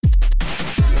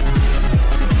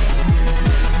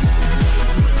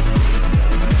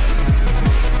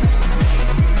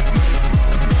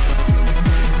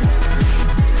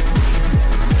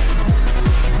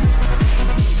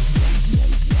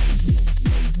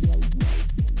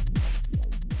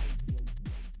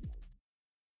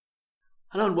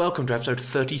Hello and welcome to episode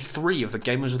 33 of the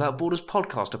Gamers Without Borders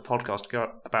podcast, a podcast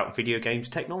about video games,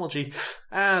 technology,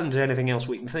 and anything else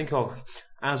we can think of.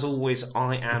 As always,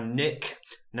 I am Nick.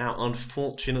 Now,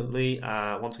 unfortunately,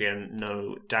 once again,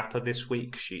 no Dapper this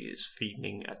week. She is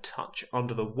feeling a touch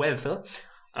under the weather,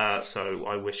 so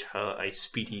I wish her a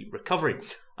speedy recovery.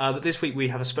 But this week we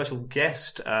have a special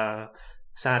guest.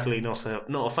 Sadly, not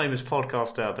a famous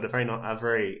podcaster, but a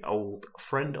very old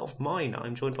friend of mine.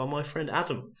 I'm joined by my friend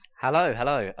Adam.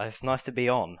 Hello. It's nice to be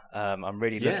on. I'm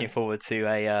really looking forward to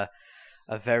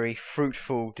a very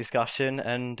fruitful discussion,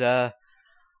 and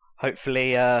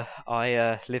hopefully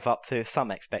I live up to some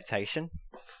expectation.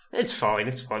 It's fine.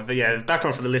 But yeah,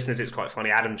 background for the listeners, it's quite funny.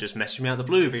 Adam just messaged me out of the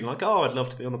blue, being like, "Oh, I'd love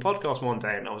to be on the podcast one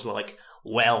day," and I was like,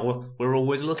 "Well, we're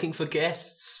always looking for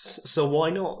guests, so why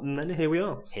not?" And then here we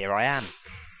are. Here I am.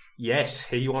 Yes,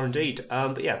 here you are indeed.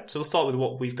 But yeah, so we'll start with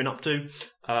what we've been up to.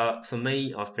 For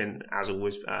me, I've been, as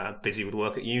always, busy with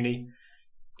work at uni.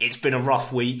 It's been a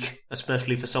rough week,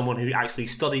 especially for someone who actually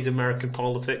studies American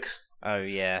politics. Oh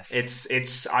yes.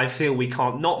 It's. I feel we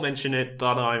can't not mention it,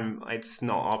 but it's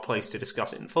not our place to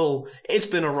discuss it in full. It's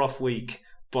been a rough week,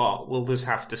 but we'll just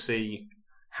have to see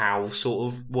how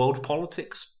sort of world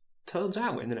politics turns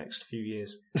out in the next few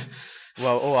years.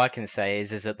 Well, all I can say is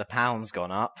that the pound's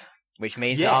gone up, which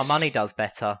means that our money does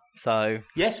better. So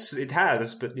yes, it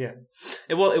has. But yeah,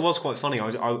 it was quite funny.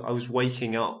 I was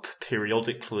waking up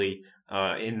periodically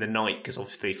in the night, because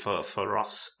obviously for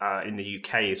us in the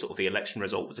UK, sort of the election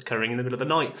result was occurring in the middle of the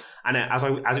night, and as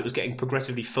it was getting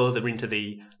progressively further into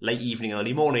the late evening,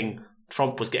 early morning,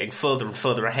 Trump was getting further and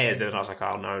further ahead, and I was like,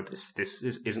 oh no, this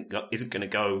isn't going to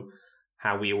go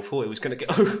how we all thought it was going to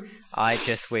go. I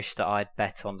just wish that I'd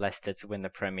bet on Leicester to win the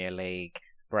Premier League,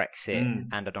 Brexit,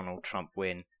 and a Donald Trump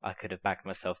win. I could have backed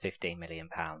myself £15 million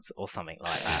or something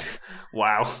like that.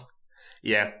 Wow.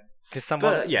 Yeah. Because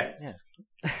someone. But, yeah.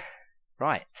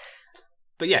 Right.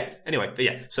 But yeah,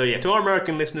 anyway, So yeah, to our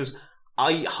American listeners,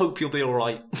 I hope you'll be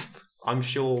alright. I'm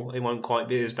sure it won't quite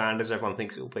be as bad as everyone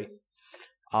thinks it'll be.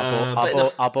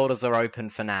 Our borders are open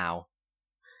for now.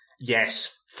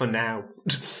 Yes, for now.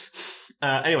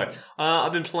 Anyway,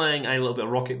 I've been playing a little bit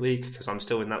of Rocket League, because I'm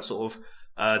still in that sort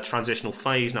of transitional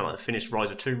phase. Now that I've finished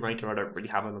Rise of Tomb Raider, I don't really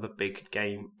have another big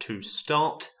game to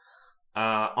start.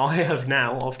 I have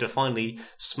now, after finally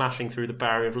smashing through the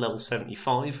barrier of level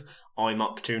 75, I'm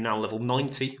up to now level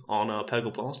 90 on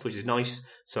Peggle Blast, which is nice.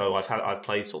 So I've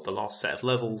played sort of the last set of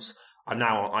levels. I'm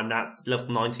now level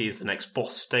 90 is the next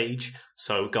boss stage.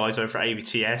 So guys over at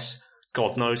ABTS,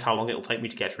 God knows how long it'll take me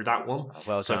to get through that one.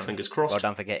 Well so done. Fingers crossed. Well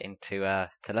done for getting to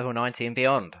level 90 and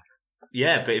beyond.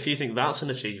 Yeah, but if you think that's an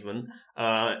achievement,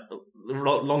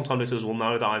 long-time listeners will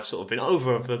know that I've sort of been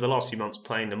over for the last few months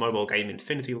playing the mobile game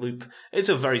Infinity Loop. It's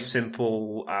a very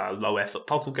simple, low-effort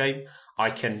puzzle game. I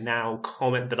can now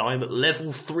comment that I'm at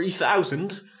level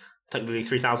 3000, technically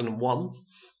 3001.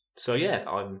 So yeah,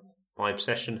 my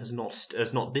obsession has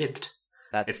not dipped.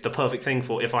 It's the perfect thing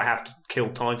for if I have to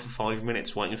kill time for 5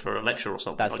 minutes waiting for a lecture or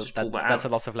something. I'll just pull that out. That's a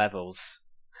lot of levels.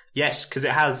 Yes, because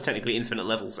it has technically infinite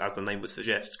levels, as the name would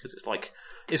suggest, because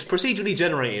it's procedurally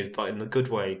generated, but in the good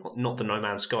way, not the No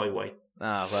Man's Sky way.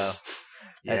 Ah, well,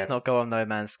 Let's not go on No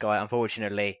Man's Sky.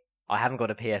 Unfortunately, I haven't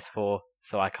got a PS4,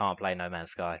 so I can't play No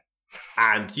Man's Sky.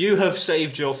 And you have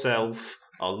saved yourself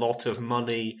a lot of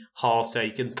money,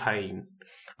 heartache, and pain.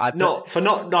 Not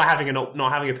having a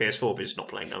PS4, but just not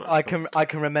playing No Man's Sky. I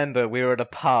can remember we were at a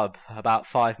pub about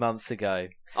 5 months ago.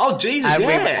 Oh Jesus!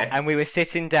 And we were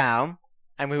sitting down.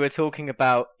 And you were talking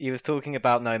about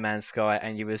No Man's Sky,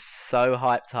 and you were so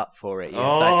hyped up for it.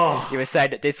 You were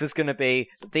saying that this was going to be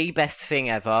the best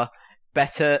thing ever,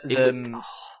 better than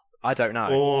I don't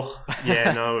know.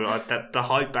 The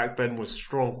hype back then was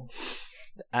strong,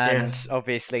 and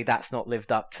obviously that's not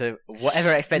lived up to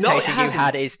whatever expectation you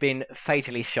had. It's been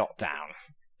fatally shot down.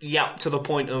 Yeah, to the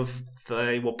point of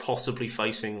they were possibly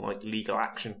facing legal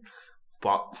action,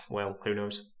 but well, who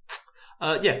knows.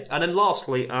 And then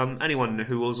lastly, anyone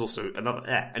who was also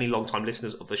any long-time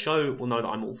listeners of the show will know that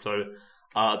I'm also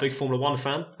a big Formula 1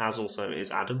 fan, as also is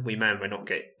Adam. We may or may not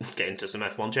get into some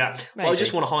F1 chat. Maybe. But I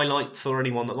just want to highlight for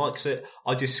anyone that likes it,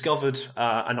 I discovered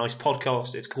a nice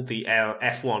podcast. It's called the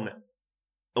F1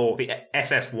 or the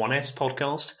FF1S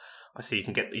podcast. I see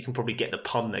you can probably get the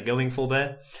pun they're going for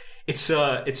there. It's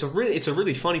a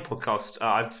really funny podcast.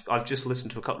 I've just listened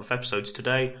to a couple of episodes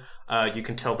today. You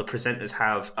can tell the presenters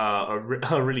have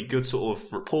a really good sort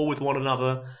of rapport with one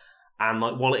another, and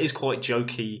while it is quite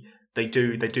jokey, they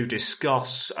do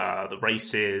discuss the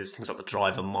races, things like the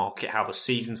driver market, how the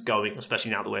season's going,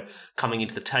 especially now that we're coming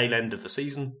into the tail end of the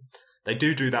season. They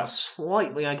do that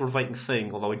slightly aggravating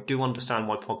thing, although I do understand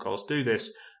why podcasts do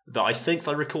this, that I think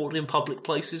they recorded in public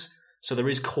places. So there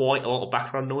is quite a lot of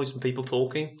background noise from people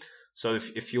talking. So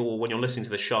when you're listening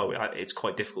to the show, it's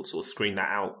quite difficult to sort of screen that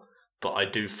out. But I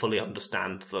do fully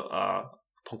understand that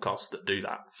podcasts that do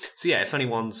that. So yeah, if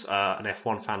anyone's an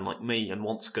F1 fan like me and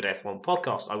wants a good F1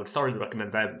 podcast, I would thoroughly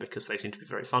recommend them because they seem to be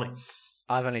very funny.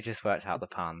 I've only just worked out the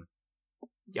pun.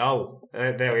 Yo,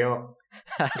 there we are.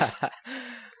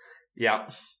 Yeah.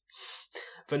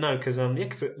 But no, because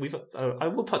we've I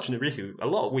will touch on it briefly.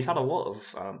 We've had a lot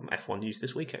of F1 news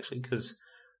this week actually, because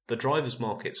the drivers'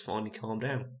 market's finally calmed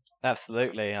down.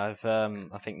 Absolutely. I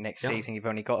think next season you've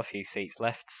only got a few seats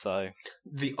left, so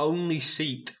the only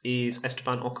seat is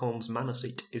Esteban Ocon's Manor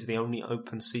seat. Is the only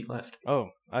open seat left. Oh,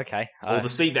 okay. Or the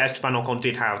seat that Esteban Ocon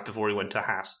did have before he went to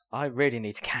Haas. I really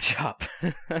need to catch up.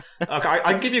 Okay,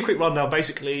 I can give you a quick rundown.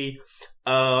 Basically,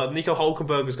 Nico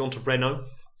Hülkenberg has gone to Renault.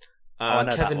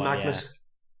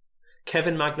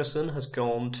 Kevin Magnussen has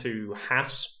gone to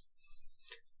Haas,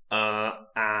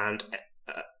 and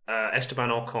Esteban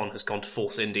Ocon has gone to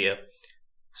Force India.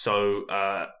 So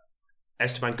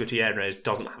Esteban Gutierrez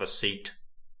doesn't have a seat,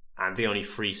 and the only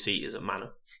free seat is at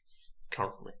Manor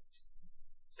currently.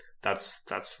 That's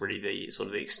really the sort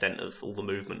of the extent of all the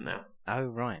movement now. Oh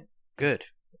right, good.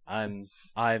 I'm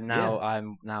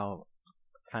now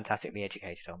fantastically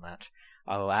educated on that.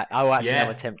 I will actually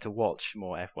now attempt to watch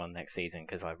more F1 next season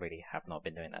because I really have not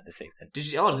been doing that this season.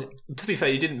 To be fair,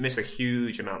 you didn't miss a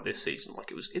huge amount this season.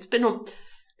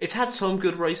 It's had some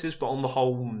good races, but on the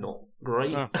whole, not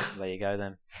great. Oh, there you go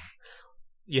then.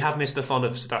 You have missed the fun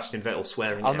of Sebastian Vettel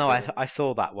swearing. Oh no, I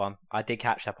saw that one. I did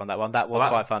catch up on that one. That was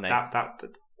quite funny.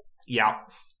 Yeah,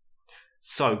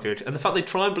 so good. And the fact they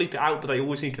try and bleep it out, but they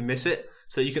always seem to miss it,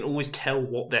 so you can always tell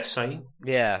what they're saying.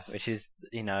 Yeah, which is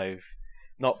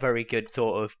not very good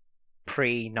sort of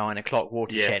pre-9 o'clock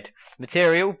watershed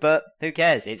material, but who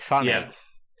cares? It's funny. Yeah.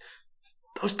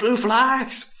 Those blue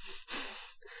flags!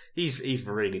 He's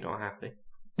really not happy.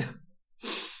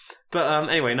 But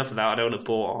anyway, enough of that. I don't want to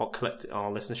bore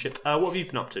our listenership. What have you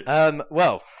been up to?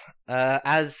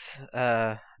 As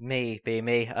me being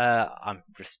me, I'm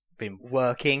just been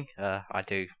working. I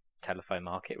do telephone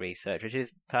market research, which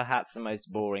is perhaps the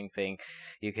most boring thing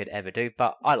you could ever do,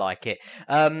 but I like it.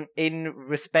 In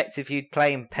respect of you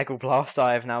playing Peggle Blast,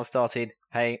 I have now started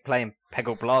playing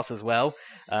Peggle Blast as well.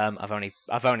 I've only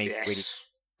really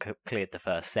cleared the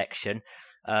first section.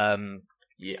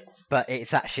 But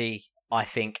it's actually, I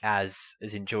think, as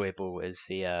enjoyable as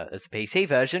the PC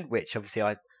version, which obviously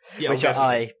I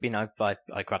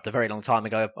grabbed a very long time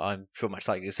ago. I'm sure much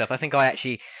like yourself. I think I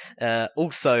actually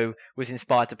also was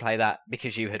inspired to play that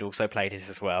because you had also played it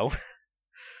as well.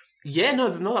 Yeah, no,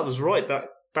 that was right. That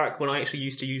back when I actually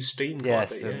used to use Steam.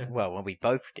 Well, we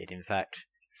both did, in fact.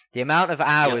 The amount of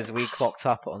hours we clocked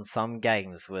up on some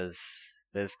games was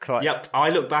quite. Yep, I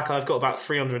look back. I've got about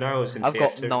 300 hours in TF2. I've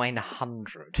got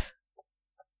 900.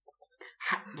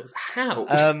 How?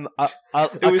 A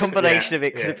combination of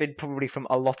it could have been probably from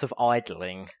a lot of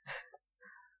idling.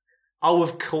 Oh,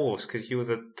 of course, because you were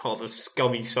the part of the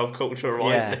scummy subculture of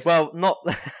idling. Well,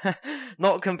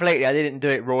 not completely. I didn't do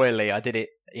it royally. I did it,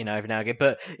 every now and again.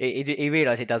 But you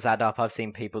realise it does add up. I've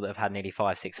seen people that have had nearly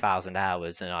 5,000-6,000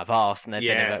 hours, and I've asked, and they've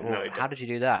been like, "Well, how did you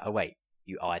do that?" Oh, wait,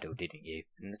 you idled, didn't you?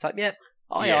 And it's like,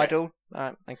 I idled.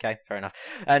 Okay, fair enough.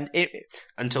 And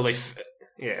until they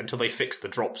fixed the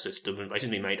drop system and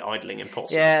basically made idling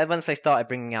impossible. Yeah, once they started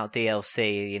bringing out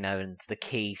DLC, and the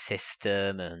key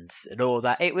system and all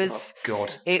that, it was... Oh,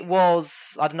 God. It was...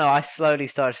 I don't know, I slowly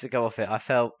started to go off it. I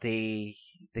felt the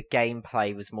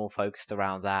gameplay was more focused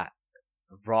around that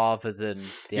rather than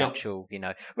the actual,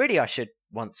 Really, I should,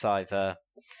 the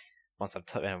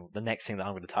next thing that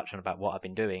I'm going to touch on about what I've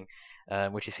been doing,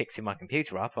 which is fixing my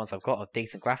computer up. Once I've got a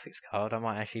decent graphics card, I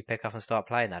might actually pick up and start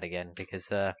playing that again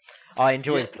because I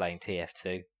enjoy playing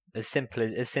TF2. As simple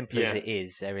as it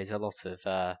is, there is a lot of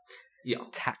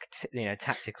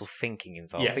tactical thinking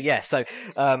involved. Yeah. But so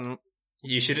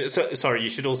you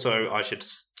should also. I should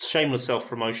shameless self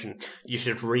promotion. You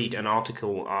should read an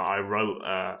article I wrote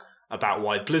about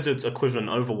why Blizzard's equivalent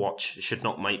Overwatch should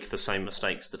not make the same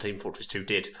mistakes that Team Fortress 2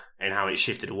 did, and how it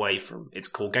shifted away from its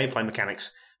core gameplay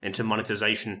mechanics into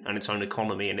monetization and its own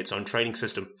economy and its own trading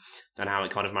system, and how it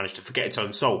kind of managed to forget its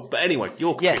own soul. But anyway,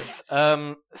 your yes.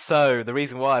 So the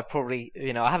reason why I probably,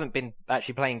 I haven't been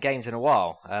actually playing games in a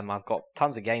while. I've got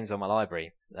tons of games on my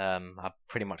library. I've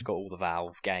pretty much got all the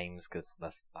Valve games because I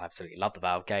absolutely love the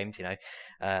Valve games.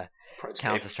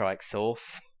 Counter-Strike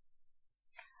Source.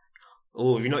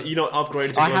 Oh, you're not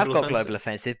upgraded to Global Offensive? I have got Global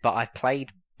Offensive, but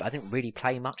I didn't really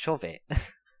play much of it.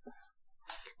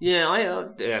 Yeah,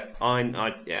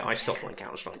 I stopped playing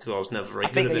Counter-Strike because I was never very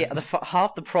good at it.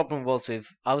 Half the problem was with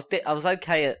I was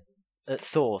okay at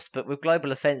Source, but with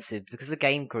Global Offensive, because the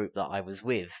game group that I was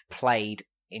with played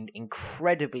in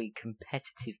incredibly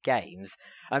competitive games,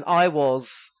 and I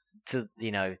was to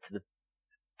the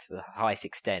highest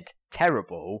extent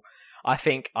terrible. I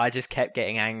think I just kept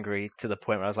getting angry to the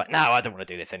point where I was like, no, I don't want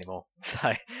to do this anymore.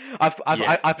 So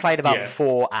I played about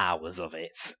 4 hours of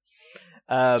it.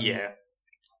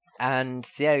 And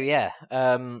the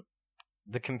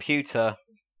computer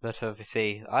that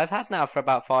obviously I've had now for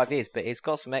about 5 years, but it's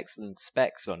got some excellent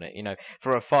specs on it.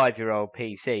 For a 5-year-old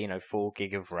PC, 4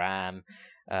 gig of RAM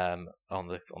on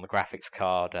the graphics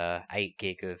card, 8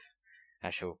 gig of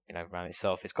actual RAM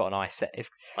itself. It's got an i7. It's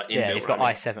got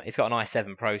i7. It's got an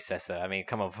i7 processor. I mean,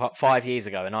 come on, 5 years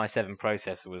ago, an i7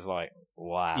 processor was like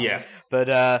wow. Yeah.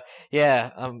 But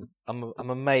I'm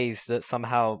amazed that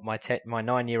somehow my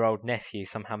 9-year-old nephew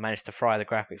somehow managed to fry the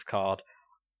graphics card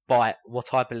by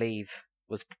what I believe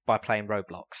was by playing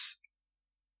Roblox.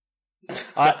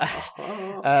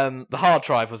 The hard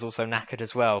drive was also knackered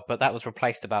as well, but that was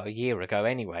replaced about a year ago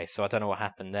anyway, so I don't know what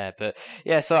happened there. But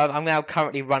yeah, so I'm now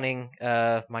currently running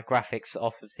my graphics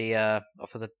off of the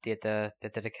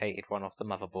dedicated one off the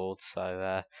motherboard,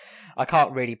 so I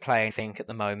can't really play anything at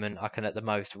the moment. I can at the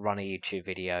most run a YouTube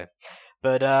video,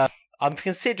 but I'm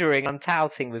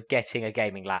touting with getting a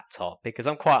gaming laptop because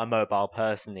I'm quite a mobile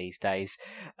person these days,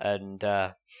 and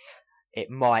it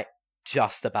might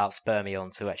just about spur me on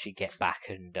to actually get back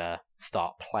and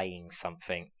start playing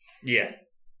something. Yeah,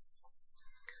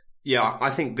 I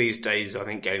think these days,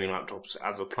 gaming laptops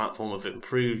as a platform have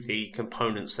improved. The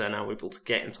components they're now able to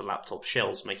get into laptop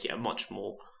shells make it a much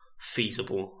more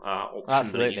feasible option.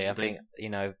 Absolutely, I think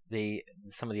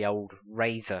some of the old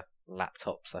Razer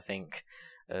laptops, I think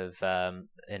of a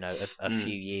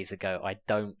few years ago, I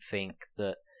don't think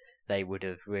that they would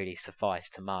have really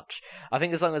sufficed to much. I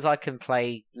think as long as I can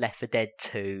play Left 4 Dead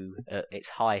 2 at its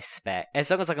highest spec, as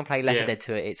long as I can play Left 4 Dead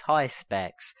 2 at its highest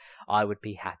specs, I would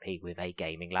be happy with a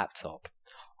gaming laptop.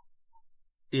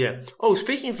 Yeah. Oh,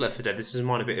 speaking of Left 4 Dead, this is a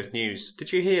minor bit of news.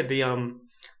 Did you hear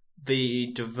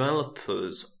the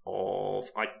developers of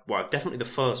definitely the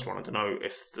first one, I don't know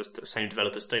if the same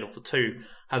developers stayed on for 2,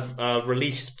 have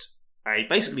released a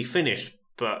basically finished,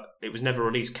 but it was never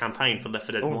released, campaign for Left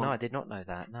 4 Dead 1. Oh, no, I did not know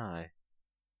that, no.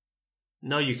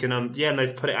 No, you can, and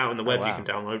they've put it out on the web, wow. You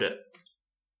can download it.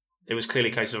 It was clearly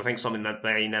a case of, something that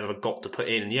they never got to put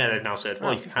in, and they've now said,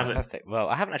 you can fantastic. have it. Well,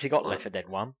 I haven't actually got Left 4 Dead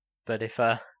 1, but if...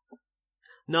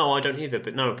 No, I don't either,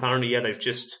 but no, apparently, they've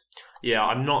just... Yeah,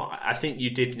 I think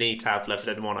you did need to have Left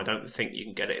 4 Dead 1, I don't think you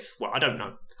can get it I don't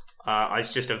know.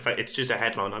 It's just a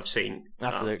headline I've seen.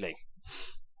 Absolutely.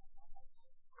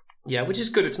 Yeah, which is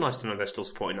good. It's nice to know they're still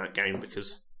supporting that game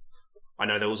because I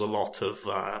know there was a lot of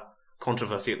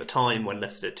controversy at the time when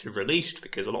Left 4 Dead 2 released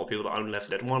because a lot of people that own Left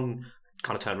 4 Dead 1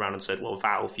 kind of turned around and said, well,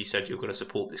 Valve, you said you were going to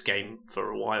support this game for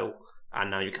a while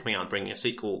and now you're coming out and bringing a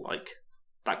sequel.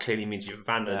 That clearly means you've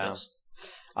abandoned us.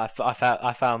 I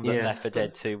found that Left 4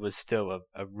 Dead 2 was still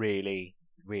a really,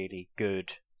 really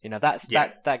good...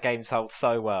 that game sold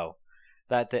so well.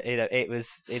 That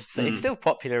it's still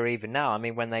popular even now. I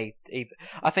mean, when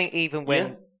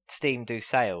Steam do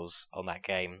sales on that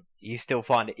game, you still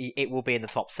find it will be in the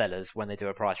top sellers when they do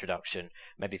a price reduction.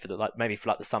 Maybe for the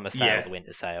summer sale, or the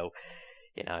winter sale.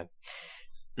 I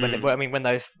can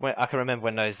remember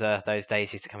when those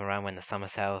days used to come around when the summer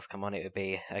sales come on. It would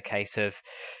be a case of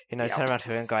turn around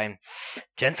to him going,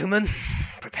 "Gentlemen,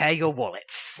 prepare your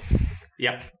wallets."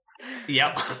 Yep.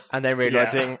 And then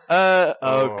realising,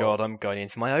 God, I'm going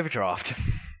into my overdraft.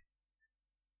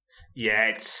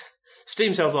 Yeah,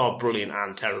 Steam sales are brilliant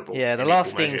and terrible. Yeah, the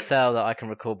last Steam sale that I can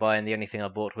recall buying, the only thing I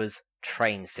bought was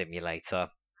Train Simulator,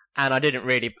 and I didn't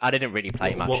really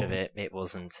play much of it. It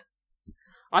wasn't.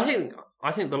 I think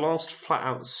the last flat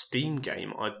out Steam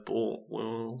game I bought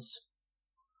was,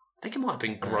 I think it might have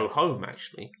been Grow Home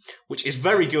actually, which is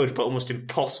very good but almost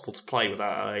impossible to play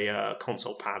without a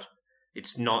console pad.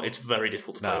 It's very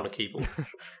difficult to play on a keyboard.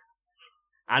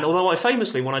 And although I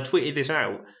famously, when I tweeted this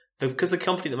out, because the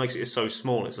company that makes it is so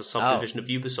small, it's a subdivision of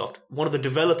Ubisoft, one of the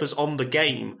developers on the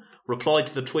game replied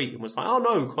to the tweet and was like, oh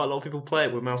no, quite a lot of people play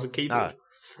it with mouse and keyboard.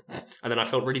 And then I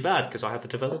felt really bad because I had the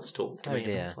developers talk to me.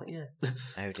 And I was like,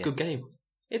 it's a good game.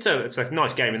 It's a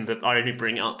nice game, and that I only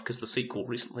bring it up because the sequel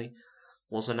recently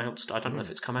was announced. I don't know if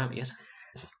it's come out yet.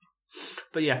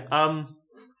 But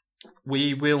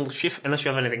we will shift, unless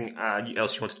you have anything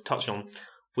else you wanted to touch on,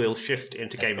 we'll shift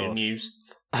into gaming news.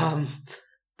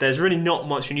 There's really not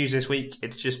much news this week.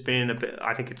 It's just been a bit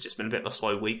of a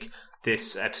slow week.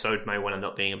 this episode may well end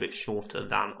up being a bit shorter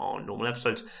than our normal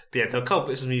episodes. But yeah, there are a couple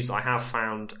bits of news that I have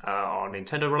found are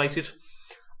Nintendo related.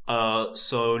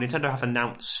 So Nintendo have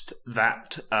announced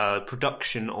that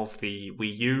production of the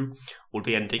Wii U will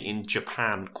be ending in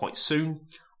Japan quite soon.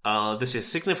 This is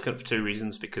significant for two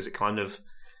reasons, because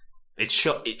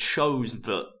it shows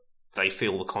that they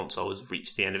feel the console has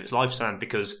reached the end of its lifespan,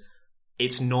 because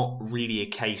it's not really a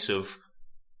case of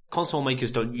console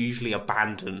makers don't usually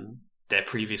abandon their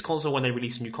previous console when they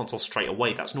release a new console straight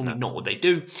away. That's normally not what they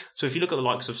do. So if you look at the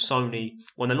likes of Sony,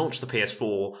 when they launched the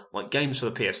PS4, like games for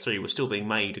the PS3 were still being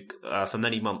made for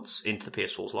many months into the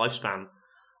PS4's lifespan.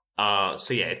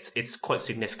 So yeah, it's quite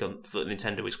significant that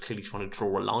Nintendo is clearly trying to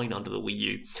draw a line under the Wii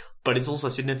U. But it's also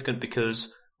significant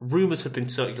because rumours had been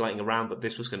circulating around that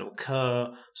this was going to occur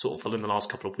sort of within the last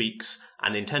couple of weeks,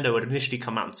 and Nintendo had initially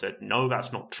come out and said, no,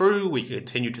 that's not true, we're going to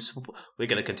continue to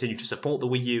support the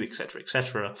Wii U, etc.,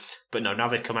 etc. But no, now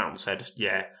they've come out and said,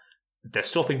 yeah, they're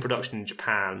stopping production in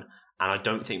Japan, and I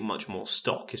don't think much more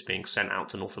stock is being sent out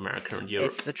to North America and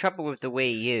Europe. It's the trouble with the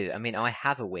Wii U. I mean, I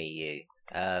have a Wii U.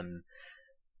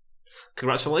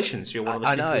 Congratulations, you're one of the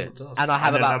few people who does. And I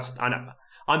know.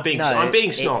 I'm being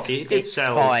snarky. It's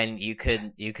fine. You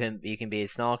can be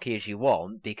as snarky as you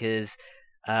want, because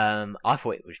I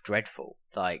thought it was dreadful.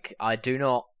 Like, I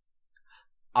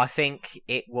think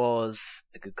it was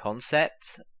a good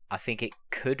concept. I think it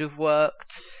could have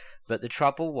worked, but the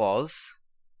trouble was,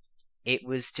 it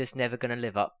was just never going to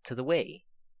live up to the Wii.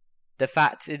 The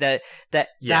fact that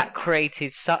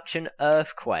created such an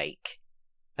earthquake,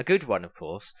 a good one, of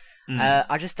course.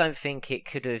 I just don't think it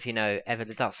could have, ever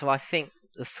lived up. So I think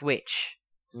the Switch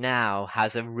now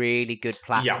has a really good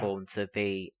platform to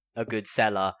be a good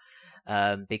seller,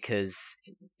 because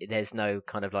there's no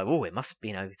kind of like, oh, it must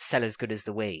be, sell as good as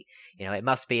the Wii. It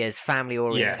must be as family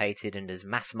orientated and as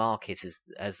mass market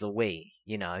as the Wii.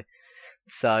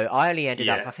 So I only ended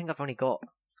up. I think I've only got.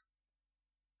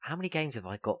 How many games have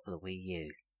I got for the Wii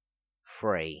U?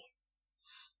 3.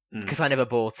 Because I never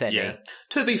bought any. Yeah.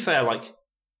 To be fair,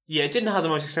 it didn't have the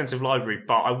most extensive library,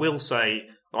 but I will say,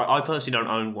 I personally don't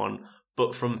own one,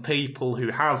 but from people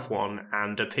who have one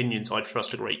and opinions I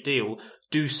trust a great deal,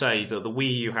 do say that the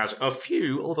Wii U has a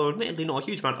few, although admittedly not a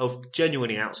huge amount, of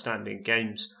genuinely outstanding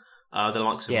games. The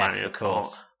likes of Mario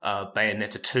Kart,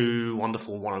 Bayonetta 2,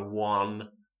 Wonderful 101.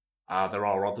 There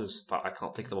are others, but I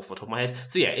can't think of them off the top of my head.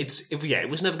 So it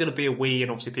was never going to be a Wii,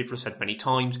 and obviously people have said many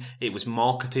times it was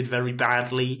marketed very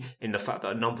badly in the fact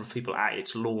that a number of people at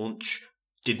its launch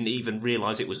didn't even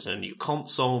realise it was a new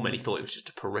console. Many thought it was just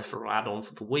a peripheral add-on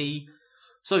for the Wii.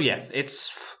 So yeah,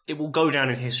 it will go down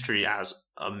in history as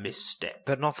a misstep,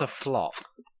 but not a flop.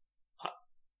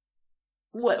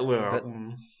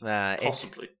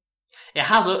 Possibly. It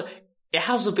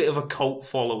has a bit of a cult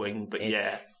following, but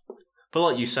yeah. But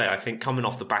like you say, I think coming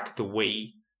off the back of the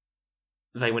Wii,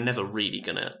 they were never really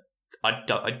gonna. I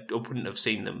wouldn't have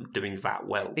seen them doing that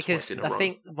well because twice in a row. I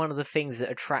think one of the things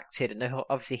that attracted, and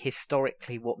obviously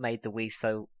historically what made the Wii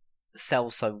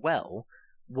sell so well,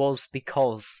 was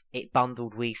because it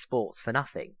bundled Wii Sports for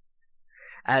nothing.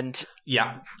 And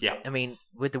yeah. I mean,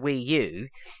 with the Wii U,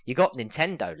 you got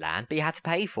Nintendo Land, but you had to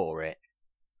pay for it.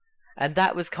 And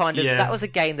that was that was a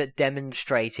game that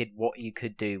demonstrated what you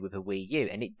could do with a Wii U,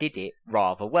 and it did it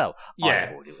rather well. I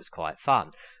thought it was quite fun.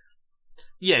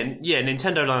 Yeah,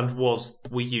 Nintendo Land was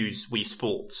Wii U's Wii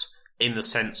Sports, in the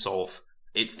sense of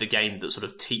it's the game that sort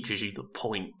of teaches you the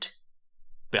point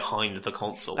behind the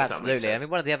console. Absolutely. If that makes sense. I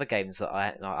mean, one of the other games that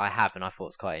I have and I thought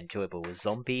was quite enjoyable was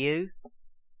Zombie U.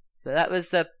 So that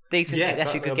was a decent,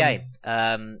 actually good game.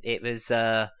 It was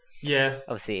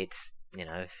obviously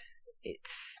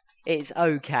it's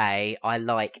okay. I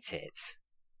liked it.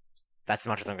 That's as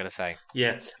much as I'm going to say.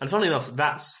 Yeah, and funnily enough,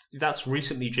 that's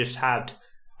recently just had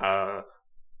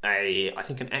I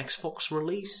think an Xbox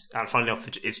release, and funnily enough,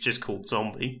 it's just called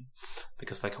Zombie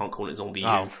because they can't call it Zombie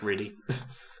U, really.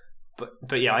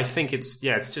 but yeah, I think it's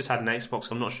just had an Xbox.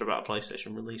 I'm not sure about a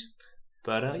PlayStation release,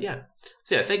 but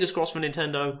So yeah, fingers crossed for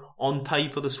Nintendo. On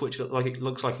paper, the Switch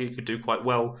looks like it could do quite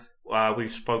well. We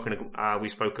spoke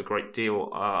a great deal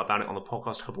about it on the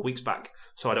podcast a couple of weeks back,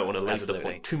 so I don't want to labour the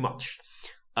point too much.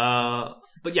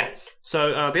 But yeah,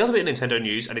 so the other bit of Nintendo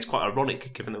news, and it's quite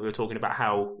ironic given that we were talking about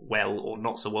how well or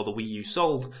not so well the Wii U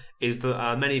sold, is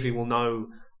that many of you will know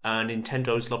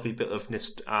Nintendo's lovely bit of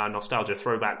nostalgia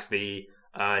throwback, the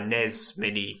NES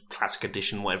Mini Classic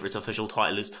Edition, whatever its official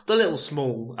title is, the little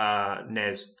small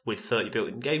NES with 30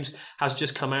 built-in games, has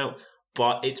just come out,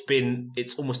 but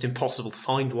it's almost impossible to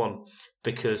find one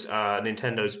because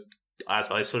Nintendo's, as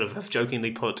I sort of have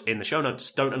jokingly put in the show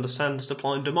notes, don't understand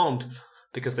supply and demand,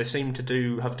 because they seem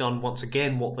to have done once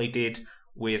again what they did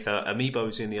with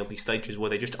amiibos in the early stages where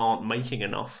they just aren't making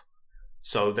enough.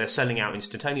 So they're selling out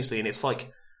instantaneously, and it's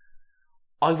like,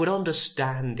 I would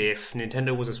understand if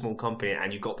Nintendo was a small company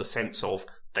and you got the sense of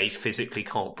they physically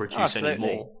can't produce any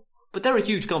more. But they're a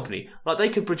huge company. Like, they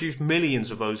could produce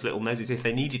millions of those little NESs if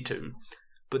they needed to.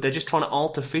 But they're just trying to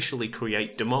artificially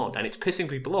create demand, and it's pissing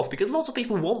people off because lots of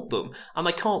people want them and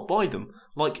they can't buy them.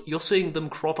 Like, you're seeing them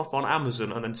crop up on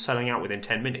Amazon and then selling out within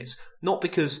 10 minutes. Not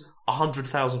because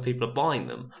 100,000 people are buying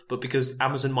them, but because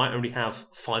Amazon might only have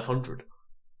 500.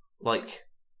 Like,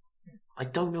 I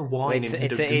don't know why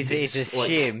Nintendo do this. It's a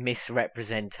sheer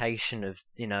misrepresentation of,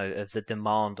 of the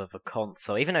demand of a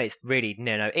console. Even though it's really,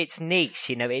 it's niche,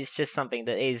 it's just something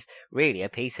that is really a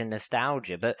piece of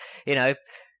nostalgia. But,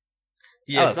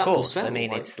 yeah, of course. I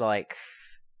mean, it's like,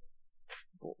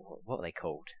 what are they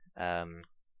called? I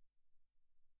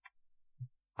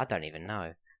don't even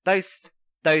know.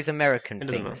 Those American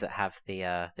things that have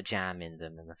the jam in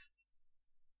them, and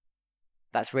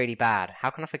that's really bad. How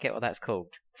can I forget what that's called?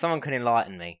 Someone can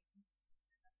enlighten me.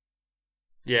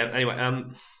 Yeah. Anyway, I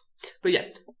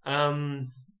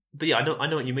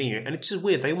know what you mean, and it's just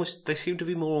weird. They seem to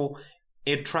be more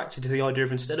attracted to the idea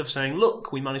of, instead of saying,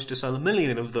 look, we managed to sell 1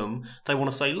 million of them, they want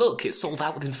to say, look, it sold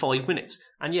out within 5 minutes.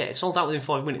 And yeah, it sold out within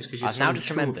 5 minutes because you sold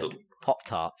 2 of them.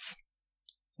 Pop-Tarts.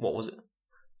 What was it?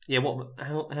 Yeah,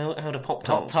 how do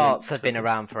Pop-Tarts... Pop-Tarts have been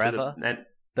around forever,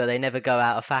 but they never go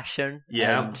out of fashion.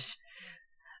 Yeah.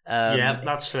 Yeah,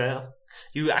 that's fair.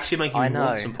 You actually make me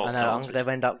want some Pop-Tarts. I know, I'm going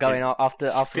to end up going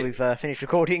after we've finished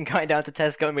recording, going down to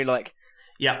Tesco and be like,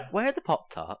 yeah, where are the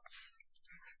Pop-Tarts?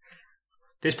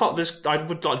 I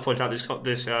would like to point out this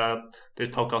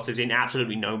podcast is in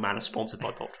absolutely no manner sponsored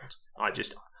by Pop-Tarts.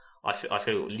 I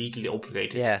feel legally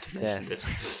obligated to mention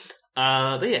this.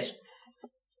 But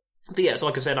yes,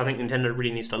 like I said, I think Nintendo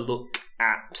really needs to look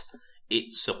at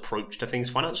its approach to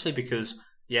things financially, because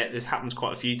this happens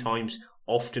quite a few times.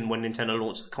 Often when Nintendo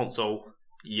launches a console,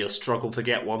 you'll struggle to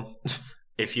get one.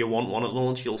 If you want one at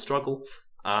launch, you'll struggle.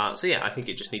 I think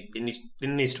it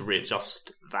needs to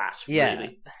readjust that. Yeah.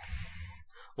 Really.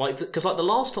 Because the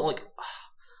last time,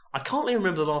 I can't really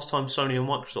remember the last time Sony and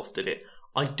Microsoft did it.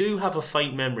 I do have a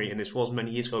faint memory, and this was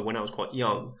many years ago when I was quite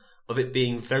young, of it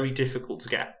being very difficult to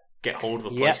get hold of a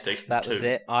PlayStation 2. That was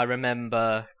it. I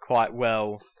remember quite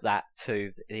well that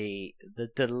too. The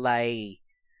delay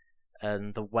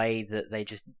and the way that they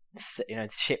just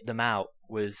shipped them out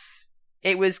was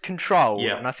controlled,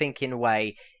 and I think in a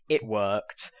way it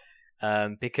worked,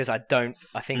 because I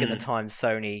think at the time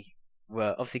Sony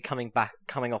were obviously coming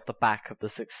off the back of the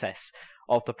success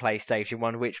of the PlayStation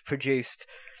 1, which produced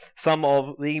some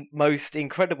of the most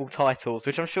incredible titles,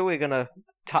 which I'm sure we're going to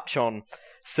touch on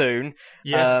soon.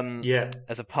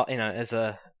 As a part, as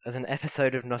an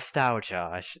episode of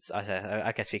nostalgia,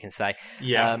 I guess we can say.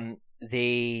 Yeah.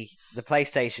 The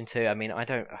PlayStation 2. I mean, I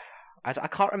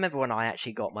can't remember when I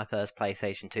actually got my first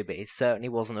PlayStation 2, but it certainly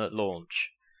wasn't at launch.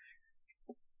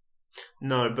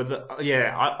 No, but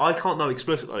I can't know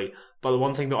explicitly, but the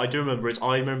one thing that I do remember is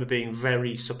I remember being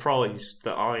very surprised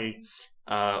that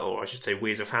or I should say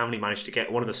we as a family managed to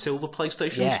get one of the silver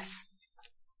PlayStations. Yes.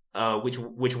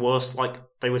 Which was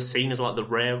they were seen as the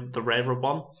rarer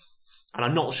one. And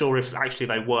I'm not sure if actually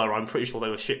they were. I'm pretty sure they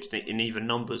were shipped in even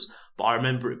numbers, but I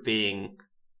remember it being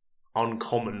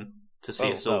uncommon to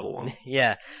see a silver one.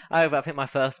 Yeah. But I think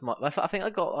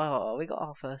we got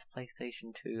our first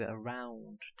PlayStation 2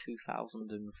 around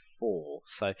 2004.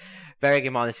 So bearing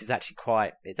in mind this is actually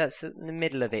that's in the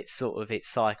middle of its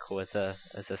cycle as a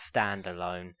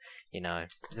standalone,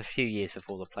 it's a few years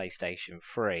before the PlayStation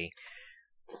 3.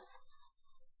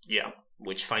 Yeah,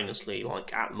 which famously,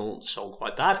 at launch, sold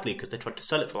quite badly because they tried to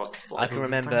sell it for £500. I can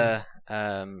remember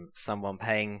someone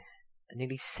paying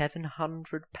nearly £700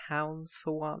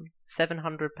 for one.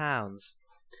 £700.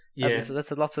 Yeah,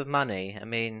 that's a lot of money. I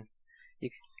mean,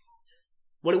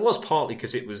 well, it was partly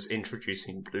because it was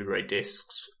introducing Blu-ray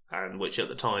discs, and which at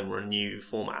the time were a new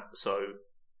format, so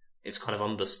it's kind of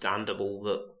understandable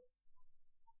that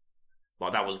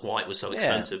that was why it was so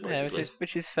expensive, basically.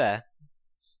 Which is fair.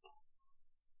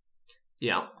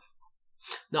 Yeah.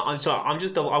 No, I'm sorry.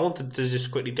 I wanted to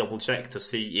just quickly double check to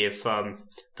see if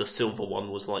the silver one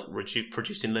was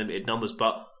produced in limited numbers,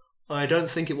 but I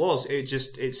don't think it was.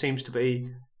 It seems to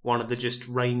be one of the just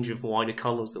range of wider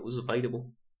colours that was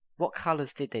available. What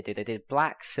colours did they do? They did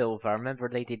black, silver. I remember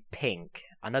they did pink.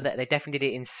 I know that they definitely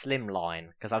did it in slimline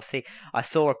because I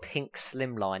saw a pink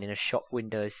slimline in a shop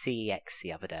window CEX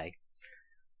the other day.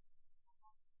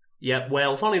 Yeah,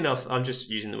 well, funnily enough, I'm just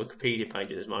using the Wikipedia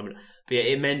page at this moment, but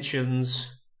it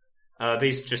mentions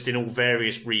these just in all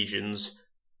various regions,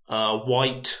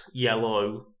 white,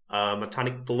 yellow,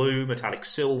 metallic blue, metallic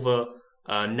silver,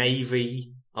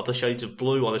 navy, other shades of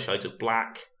blue, other shades of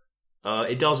black.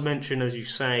 It does mention, as you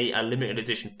say, a limited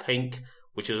edition pink,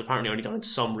 which is apparently only done in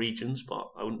some regions, but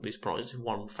I wouldn't be surprised if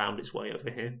one found its way over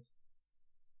here.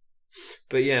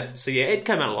 But yeah, so yeah, it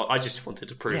came out a lot. I just wanted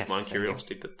to prove my own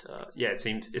curiosity, but yeah, it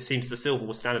seems the silver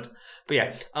was standard. But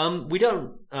yeah, we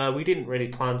didn't really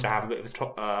plan to have a bit of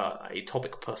a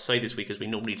topic per se this week as we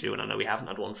normally do, and I know we haven't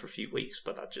had one for a few weeks,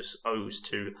 but that just owes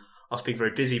to us being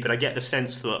very busy. But I get the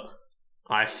sense that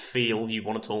I feel you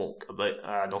want to talk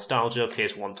about nostalgia,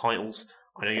 PS1 titles.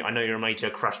 I know you're a major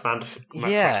Crash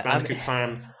Bandicoot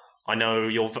fan. I know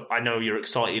you're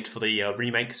excited for the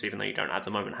remakes, even though you don't at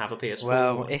the moment have a PS4.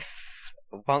 Well, if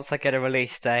once I get a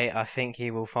release date, I think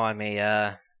you will find me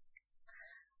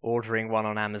ordering one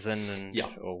on Amazon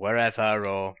or wherever,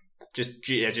 or just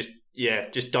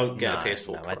don't get a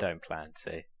PS4. No, Pro. I don't plan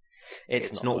to.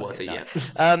 It's not worth it yet.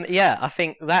 Yeah, I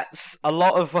think that's a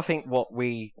lot of what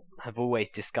we have always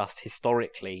discussed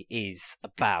historically is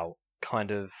about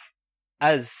kind of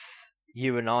as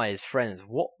you and I as friends,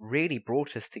 what really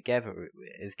brought us together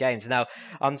as games. Now,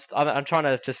 I'm trying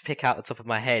to just pick out the top of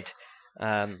my head,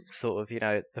 sort of,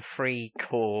 the three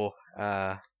core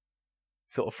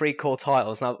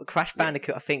titles. Now, Crash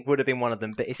Bandicoot, I think, would have been one of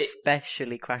them, but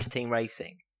especially Crash Team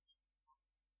Racing.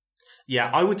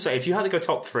 Yeah, I would say if you had to go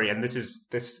top three, and this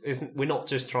isn't, we're not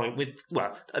just trying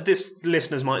this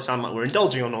listeners might sound like we're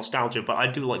indulging on nostalgia, but I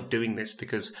do like doing this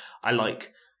because I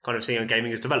like kind of seeing how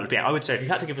gaming has developed. But yeah, I would say if you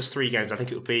had to give us three games, I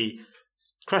think it would be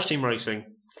Crash Team Racing,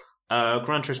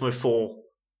 Gran Turismo 4,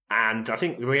 and I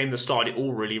think the game that started it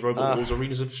all really, Robot Wars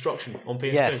Arenas of Destruction on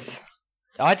PS2. Yes,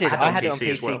 I did. I had it on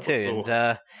PC too,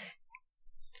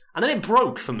 and then it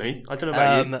broke for me. I don't know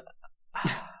about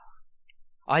you.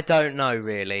 I don't know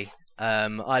really.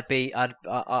 I'd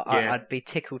be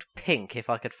tickled pink if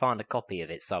I could find a copy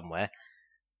of it somewhere.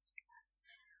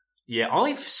 Yeah,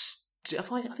 I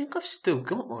think I've still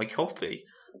got my copy,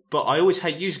 but I always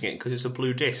hate using it because it's a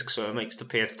blue disc, so it makes the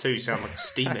PS2 sound like a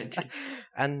steam engine.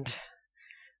 And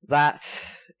that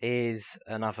is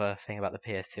another thing about the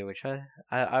PS2, which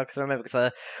I remember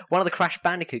because one of the Crash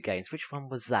Bandicoot games. Which one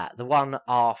was that? The one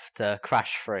after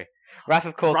Crash 3, Wrath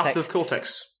of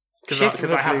Cortex.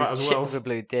 Because I have that as well. Ship with a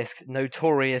blue disc,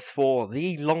 notorious for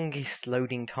the longest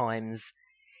loading times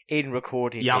in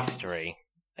recorded history.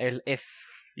 And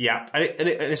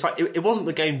it's like it wasn't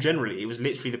the game generally; it was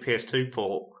literally the PS2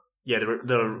 port. Yeah,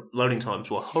 the loading times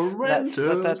were horrendous.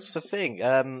 That's the thing.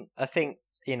 I think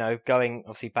going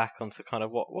obviously back onto kind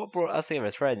of what brought us here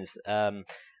as friends.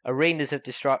 Arenas of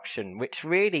Destruction, which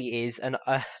really is in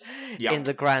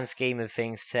the grand scheme of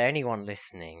things, to anyone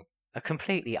listening, a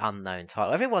completely unknown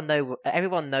title.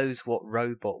 Everyone knows what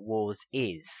Robot Wars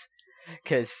is,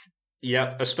 because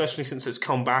especially since it's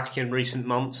come back in recent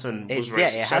months and was very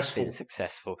successful. It has been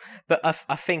successful. But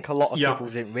I think a lot of people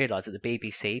didn't realise that the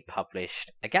BBC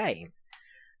published a game,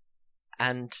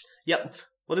 and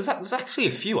well, there's actually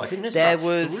a few. I think there's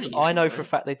three. I know for a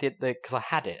fact they did because I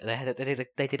had it.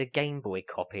 They did a Game Boy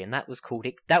copy, and that was called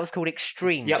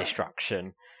Extreme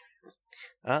Destruction.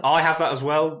 I have that as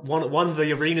well. One of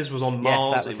the arenas was on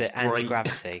Mars. Yes, that was it.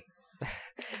 Anti-gravity.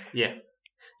 Yeah.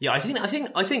 I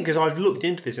think because I've looked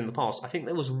into this in the past. I think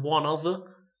there was one other.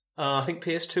 I think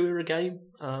PS2 era game,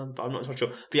 but I'm not so sure.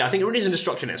 But yeah, I think Arenas of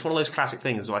Destruction. It's one of those classic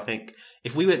things. So I think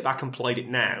if we went back and played it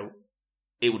now,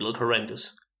 it would look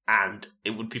horrendous. And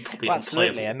it would be probably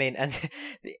unplayable. Absolutely. I mean, and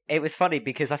it was funny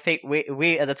because I think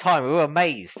we at the time we were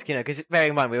amazed, because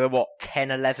bearing in mind we were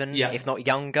 10, 11, if not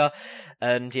younger,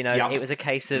 and it was a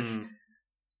case of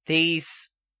these.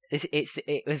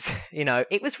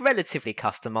 It was relatively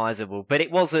customizable, but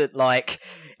it wasn't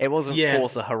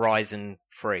Forza Horizon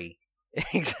 3.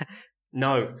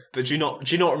 No, but do you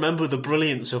not remember the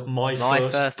brilliance of my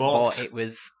first bot? It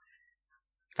was.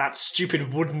 That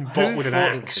stupid wooden bot with an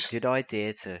axe. It was a good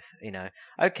idea to,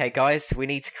 okay, guys, we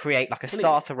need to create like a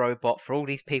starter robot for all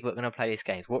these people that are going to play these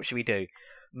games. What should we do?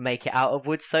 Make it out of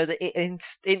wood so that it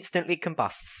instantly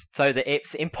combusts, so that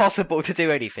it's impossible to do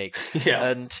anything. Yeah.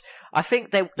 And I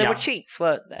think there were cheats,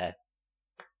 weren't there?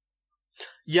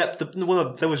 Yep,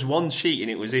 there was one cheat, and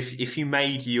it was if you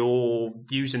made your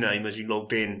username as you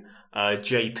logged in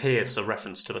Jay Pierce, a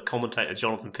reference to the commentator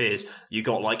Jonathan Pierce, you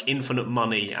got like infinite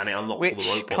money, and it unlocked all the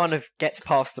robots. Which kind of gets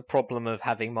past the problem of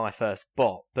having my first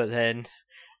bot, but then.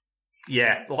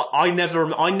 Yeah, I never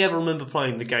remember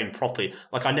playing the game properly.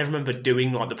 Like, I never remember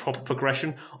doing like the proper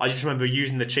progression. I just remember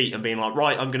using the cheat and being like,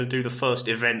 right, I'm going to do the first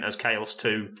event as Chaos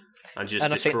 2 and just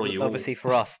destroy you all. Obviously,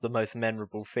 for us, the most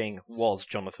memorable thing was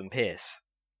Jonathan Pierce.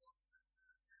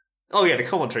 Oh yeah, the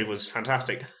commentary was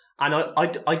fantastic. And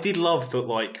I did love that,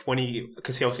 like,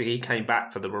 because he came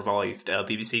back for the revived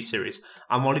BBC series,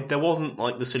 and there wasn't,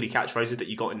 like, the silly catchphrases that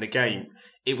you got in the game.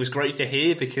 It was great to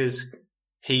hear because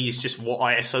he's just what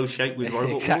I associate with Robot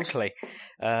Wars. Exactly.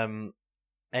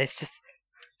 It's just...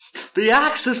 The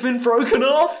axe has been broken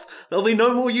off! There'll be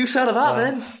no more use out of that,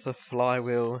 then. The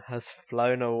flywheel has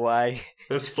flown away.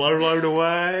 Has flown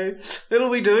away. It'll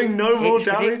be doing no more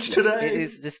damage today. It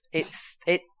is just...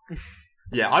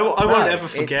 Yeah, I won't ever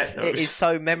forget those. It is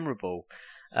so memorable.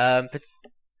 But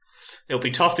it'll be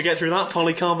tough to get through that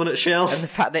polycarbonate shell. And the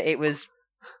fact that it was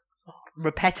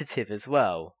repetitive as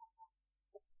well.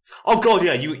 Oh god,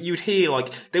 yeah, you'd hear,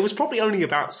 like, there was probably only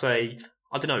about, say,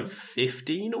 I don't know,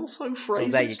 15 or so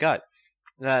phrases. Well, there you go.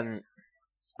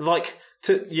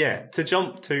 To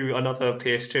jump to another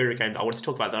PS2 game that I wanted to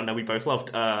talk about that I know we both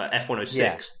loved, F106.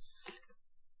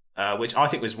 Yeah. Which I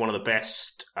think was one of the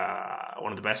best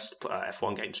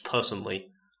F1 games personally,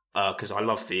 because I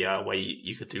love the way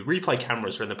you could do replay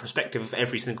cameras from the perspective of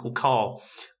every single car,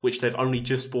 which they've only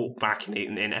just brought back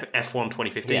in F1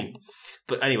 2015. Yeah.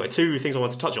 But anyway, two things I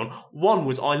wanted to touch on. One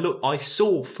was I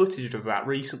saw footage of that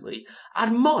recently,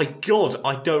 and my god,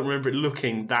 I don't remember it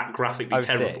looking that graphically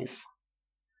terrible.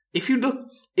 If you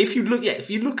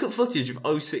look at footage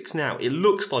of 06 now, it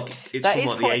looks like it's from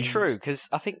like the 80s. That is quite true, because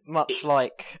I think much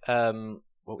like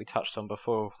what we touched on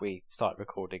before we started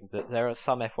recording, that there are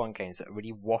some F1 games that are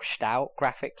really washed out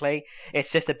graphically.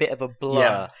 It's just a bit of a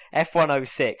blur. Yeah.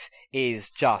 F106 is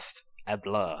just a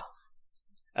blur.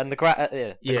 And the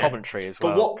commentary as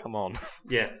well. Come on.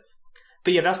 Yeah.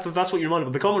 But yeah, that's what you reminded me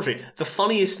of, the commentary. The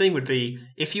funniest thing would be,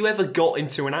 if you ever got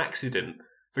into an accident,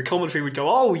 the commentary would go,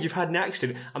 "Oh, you've had an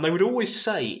accident," and they would always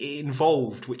say it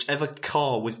involved whichever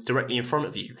car was directly in front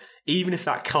of you, even if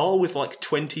that car was like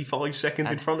 25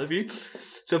 seconds in front of you.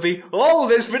 So it'd be, "Oh,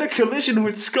 there's been a collision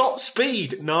with Scott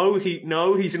Speed." No,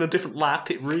 he's in a different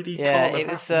lap. It really can't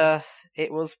have happened.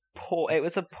 It was poor. It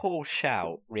was a poor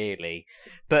shout, really,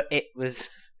 but it was.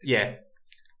 Yeah.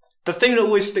 The thing that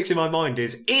always sticks in my mind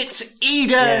is it's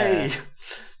E-Day! Yeah.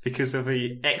 Because of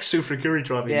the ex-Super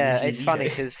driving. Yeah, it's funny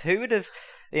because who would have,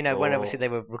 when obviously they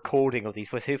were recording all these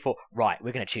voices, who thought, right,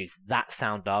 we're going to choose that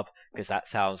sound dub because that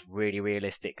sounds really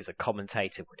realistic, because a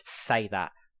commentator would say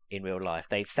that in real life.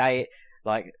 They'd say it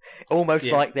like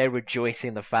like they're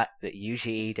rejoicing the fact that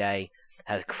Yuji Ide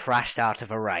has crashed out of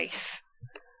a race.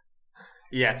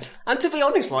 Yeah, and to be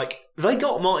honest, they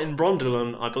got Martin Brundle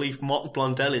and I believe Mark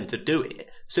Blundell in to do it,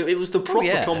 so it was the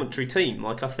proper commentary team.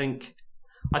 I think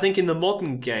in the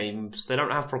modern games they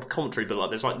don't have proper commentary, but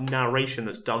there's narration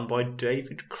that's done by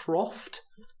David Croft,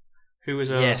 who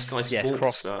is a Sky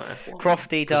Sports F1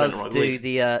 Crofty does do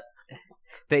the,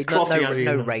 but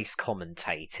no race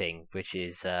commentating, which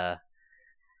is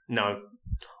no.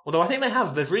 Although I think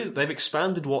they've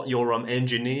expanded what your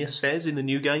engineer says in the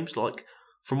new games,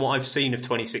 From what I've seen of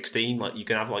 2016, you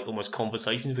can have almost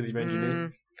conversations with your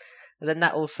engineer. And then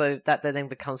that then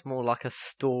becomes more like a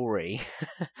story.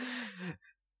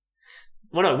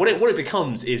 Well, no, what it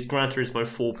becomes is Gran Turismo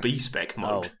 4 B-Spec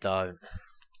mode. Oh, don't.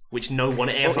 Which no one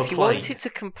ever played. If you wanted to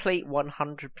complete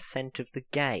 100% of the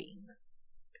game.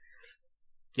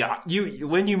 Yeah,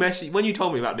 when you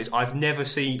told me about this, I've never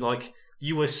seen,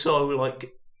 you were so,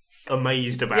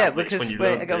 amazed about this when you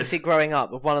learned this. Obviously, growing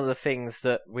up, one of the things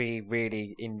that we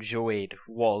really enjoyed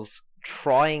was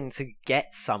trying to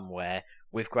get somewhere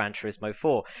with Gran Turismo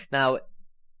 4. Now,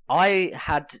 I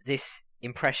had this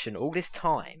impression all this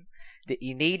time that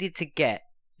you needed to get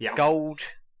a gold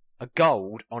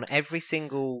on every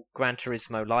single Gran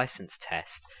Turismo license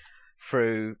test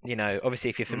through, obviously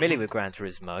if you're familiar with Gran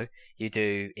Turismo,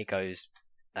 it goes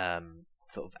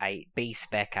sort of B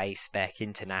spec, A spec,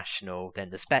 international, then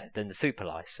the super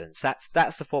license.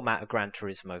 That's the format of Gran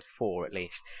Turismo 4 at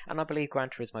least, and I believe Gran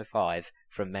Turismo 5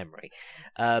 from memory.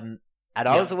 And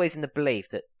I was always in the belief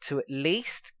that to at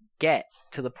least get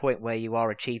to the point where you are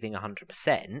achieving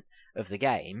 100% of the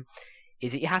game,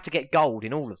 is that you have to get gold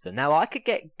in all of them. Now I could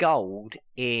get gold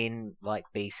in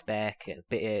B spec,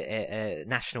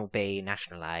 national B,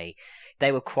 national A.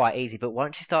 They were quite easy, but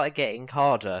once you started getting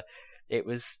harder, it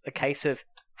was a case of,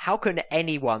 how can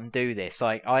anyone do this?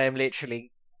 I am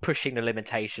literally pushing the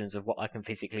limitations of what I can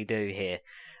physically do here.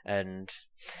 And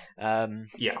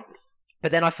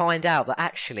but then I find out that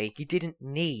actually you didn't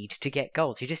need to get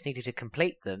golds. You just needed to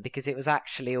complete them, because it was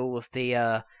actually all of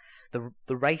the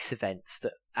race events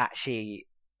that actually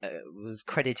was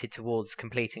credited towards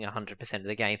completing 100% of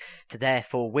the game to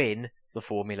therefore win the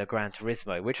Formula Gran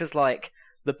Turismo, which was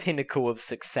the pinnacle of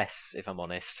success, if I'm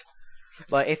honest.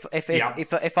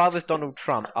 If I was Donald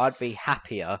Trump, I'd be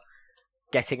happier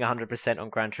getting 100% on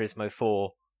Gran Turismo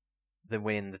 4 than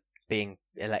winning being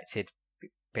elected,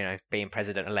 being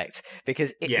president-elect,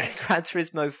 because Yeah. Gran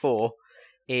Turismo 4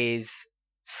 is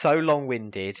so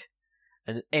long-winded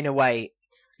and, in a way,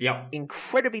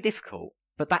 incredibly difficult,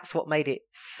 but that's what made it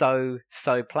so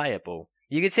playable.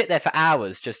 You could sit there for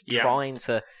hours just trying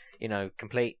to,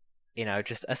 complete,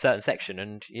 just a certain section,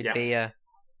 and you'd be...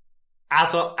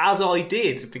 As I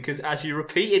did, because as you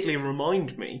repeatedly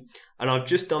remind me, and I've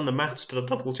just done the maths to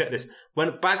double check this,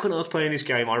 back when I was playing this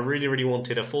game, I really, really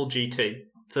wanted a Ford GT.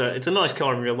 It's a nice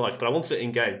car in real life, but I wanted it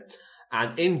in game.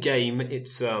 And in game,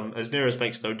 it's, as near as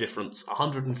makes no difference,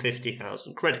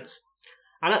 150,000 credits.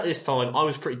 And at this time, I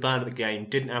was pretty bad at the game,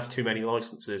 didn't have too many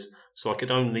licenses, so I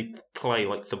could only play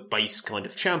like the base kind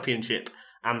of championship.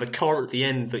 And the car at the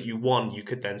end that you won, you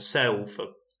could then sell for,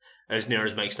 as near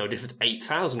as makes no difference,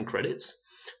 8,000 credits.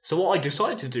 So what I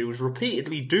decided to do was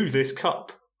repeatedly do this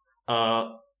cup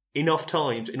enough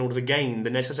times in order to gain the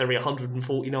necessary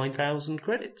 149,000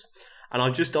 credits. And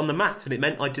I've just done the maths, and it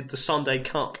meant I did the Sunday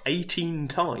Cup 18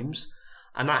 times,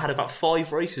 and that had about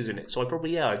 5 races in it. So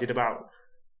I did about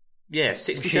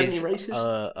 60, 70 races.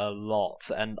 A lot.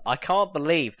 And I can't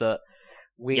believe that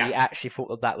we actually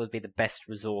thought that would be the best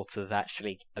resort of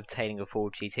actually obtaining a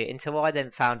Ford GT, until I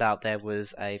then found out there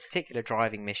was a particular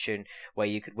driving mission where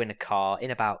you could win a car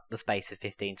in about the space of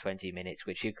 15-20 minutes,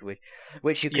 which you could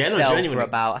sell for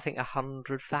about, I think,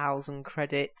 100,000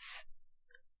 credits.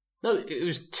 No, it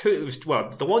was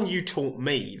the one you taught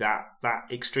me, that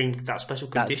special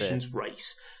conditions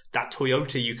race, that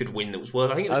Toyota you could win that was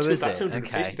worth, I think it was about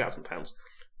 £250,000.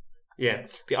 Yeah,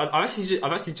 I've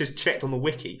actually just checked on the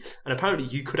wiki, and apparently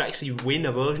you could actually win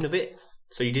a version of it,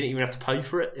 so you didn't even have to pay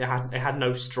for it. It had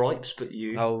no stripes, but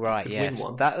you could win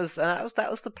one. That was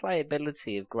the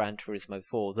playability of Gran Turismo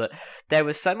 4. That there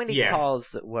were so many cars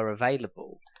that were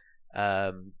available.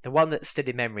 The one that stood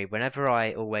in memory whenever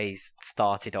I always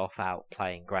started off out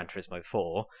playing Gran Turismo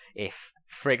 4, if,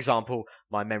 for example,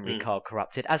 my memory card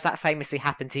corrupted, as that famously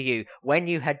happened to you when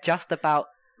you had just about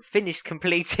finished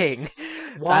completing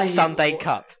that Sunday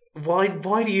Cup.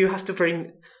 Why do you have to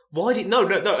bring? No.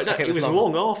 It was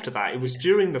long after that. It was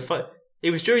during the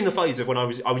phase of when I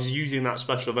was using that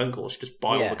special event course to just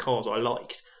buy all the cars I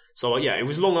liked. So it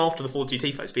was long after the Ford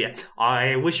GT phase. But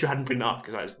I wish you hadn't been up,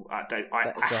 because I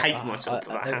hate myself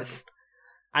for that happening.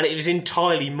 And it was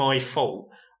entirely my fault.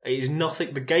 It is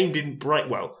nothing. The game didn't break.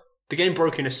 Well, the game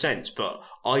broke in a sense, but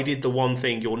I did the one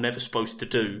thing you're never supposed to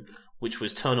do, which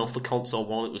was turn off the console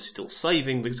while it was still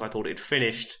saving, because I thought it had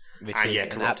finished. Which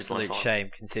is an absolute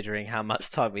shame, considering how much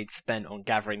time we'd spent on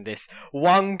gathering this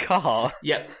one car.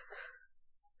 Yep.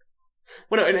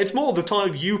 Well, no, and it's more the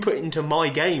time you put into my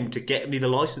game to get me the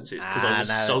licenses, because I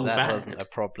was so bad. That wasn't a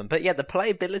problem. But the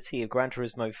playability of Gran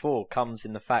Turismo 4 comes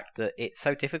in the fact that it's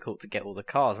so difficult to get all the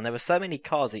cars, and there were so many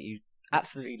cars that you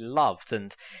absolutely loved,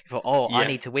 and you thought, I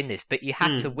need to win this, but you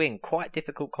had to win quite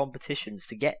difficult competitions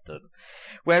to get them.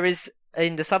 Whereas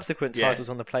in the subsequent titles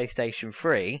on the PlayStation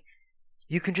 3,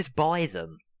 you can just buy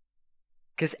them,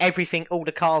 because all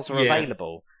the cars are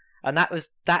available, and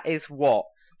that is what,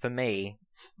 for me,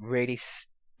 really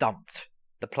stumped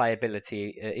the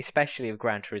playability, especially of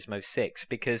Gran Turismo 6,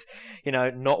 because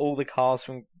not all the cars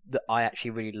that I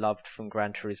actually really loved from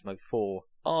Gran Turismo 4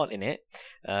 aren't in it.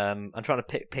 I'm trying to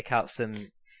pick out some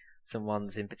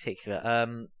ones in particular.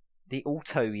 The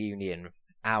Auto Union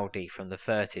Audi from the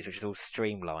 30s, which is all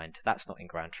streamlined, that's not in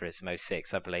Gran Turismo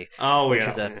 6, I believe. Which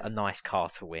is a nice car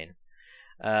to win.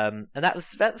 And that was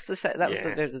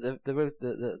the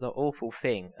awful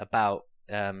thing about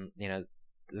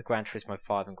the Gran Turismo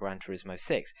 5 and Gran Turismo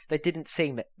 6. They didn't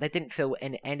feel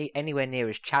anywhere near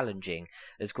as challenging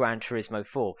as Gran Turismo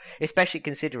 4, especially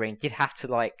considering you'd have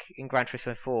to, in Gran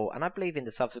Turismo 4, and I believe in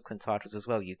the subsequent titles as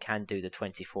well, you can do the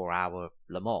 24-hour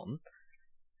Le Mans.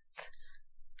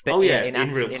 But,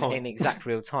 in real time. In exact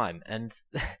real time. And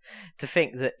to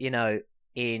think that,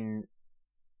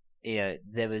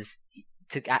 there was,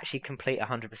 to actually complete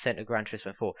 100% of Gran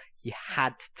Turismo 4, you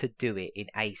had to do it in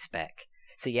A-Spec.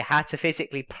 So you had to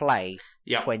physically play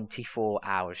 24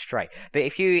 hours straight. But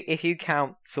if you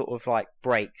count sort of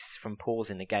breaks from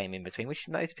pausing the game in between, which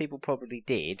most people probably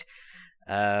did,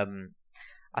 I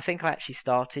think I actually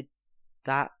started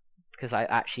that because I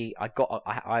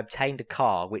obtained a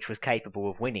car which was capable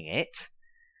of winning it,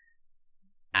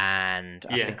 and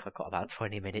I think I got about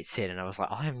 20 minutes in, and I was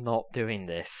like, I'm not doing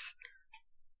this.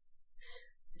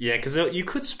 Yeah, because you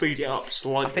could speed it up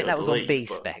slightly. I think that was on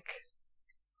B-Spec.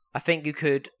 I think you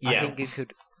could. I think you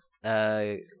could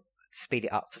speed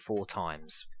it up to 4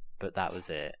 times, but that was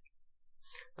it.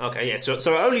 Okay, yeah. So it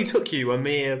only took you a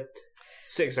mere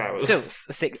 6 hours. Still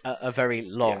a very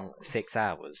long 6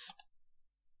 hours.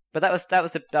 But that was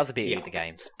the beauty of the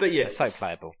game. But yeah, it's so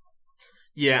playable.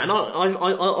 Yeah, and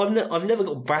I've never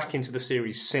got back into the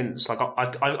series since. Like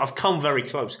I've come very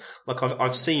close. Like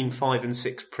I've seen 5 and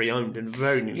 6 pre-owned and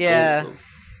very new. Yeah.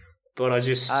 But I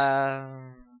just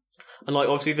and like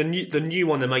obviously the new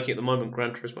one they're making at the moment,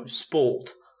 Gran Turismo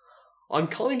Sport. I'm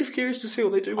kind of curious to see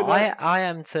what they do with that. I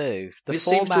am too. The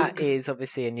format is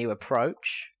obviously a new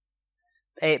approach.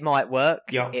 It might work.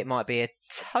 Yeah. It might be a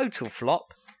total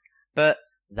flop, but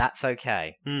that's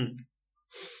okay.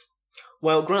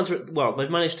 Well, they've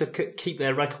managed to keep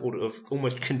their record of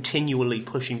almost continually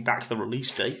pushing back the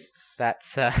release date.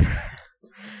 That's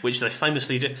which they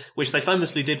famously did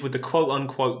with the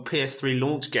quote-unquote PS3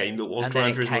 launch game that was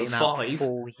Gran Turismo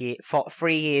 5.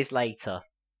 3 years later.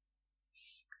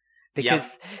 Because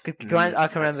I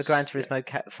can remember Gran Turismo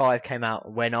 5 came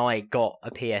out when I got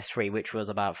a PS3, which was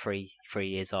about 3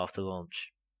 years after launch.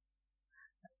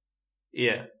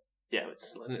 Yeah. Yeah,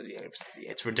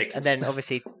 it's ridiculous. And then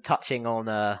obviously touching on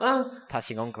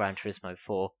Gran Turismo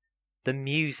 4, the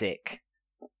music.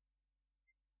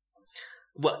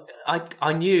 Well,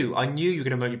 I knew you were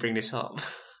going to make me bring this up.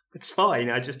 It's fine.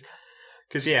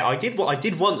 Because I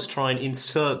did once try and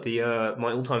insert the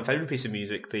my all-time favorite piece of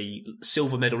music, the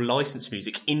Silver Medal license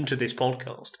music, into this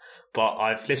podcast, but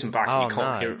I've listened back and you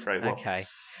can't hear it very well. Okay,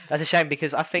 that's a shame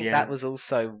because I think that was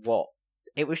also what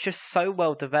it was just so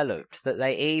well developed that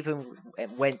they even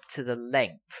went to the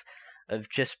length of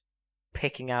just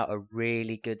picking out a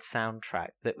really good soundtrack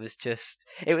that was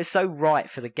it was so right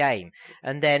for the game,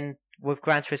 and then. With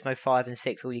Gran Turismo 5 and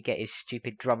 6, all you get is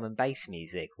stupid drum and bass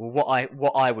music. Well,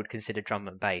 what I would consider drum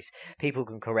and bass. People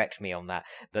can correct me on that,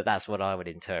 but that's what I would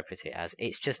interpret it as.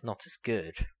 It's just not as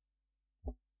good.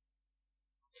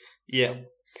 Yeah,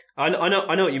 I know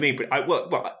what you mean, but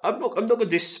I'm not going to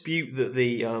dispute that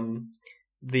the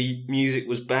music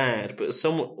was bad, but as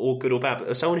someone or good or bad. But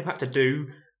as someone who had to do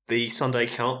the Sunday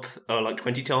Cup like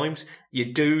 20 times,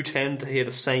 you do tend to hear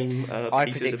the same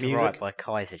pieces of music. Right by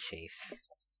Kaiser Chiefs.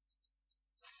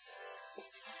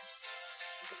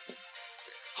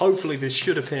 Hopefully this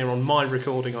should appear on my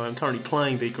recording. I am currently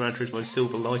playing the Gran Turismo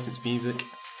Silver license music.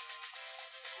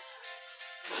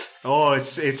 Oh,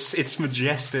 it's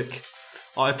majestic.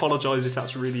 I apologise if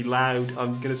that's really loud.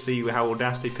 I'm going to see how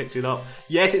Audacity picked it up.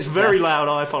 Yes, it's very loud.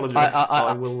 I apologise.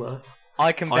 I will...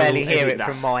 I can barely hear it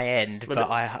from my end, but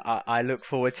I look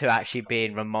forward to actually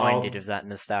being reminded of that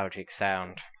nostalgic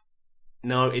sound.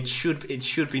 No, it should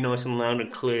be nice and loud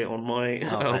and clear on my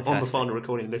on the final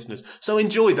recording listeners. So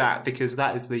enjoy that, because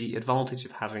that is the advantage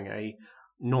of having a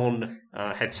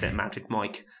non-headset mounted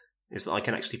mic, is that I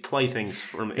can actually play things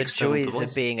from external devices. The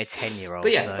joys of being a 10-year-old.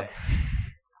 But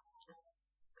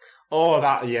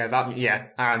yeah,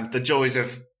 and the joys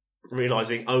of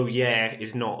realising,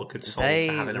 is not a good song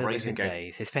to have in a racing game.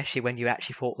 Days, especially when you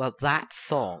actually thought, well, that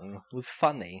song was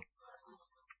funny.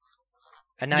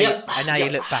 And now, you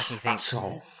look back and think,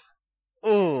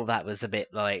 oh, that was a bit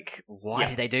like, why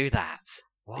did they do that?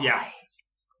 Why?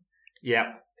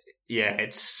 Yeah.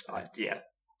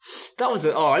 That was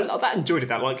I enjoyed it.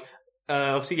 That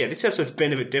obviously, this episode's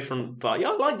been a bit different, but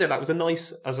I liked that. That was a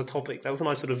nice as a topic. That was a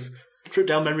nice sort of trip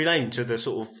down memory lane to the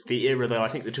sort of the era that I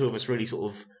think the two of us really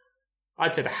sort of,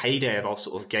 I'd say the heyday of our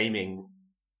sort of gaming.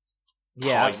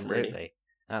 Yeah, time,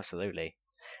 absolutely.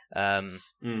 And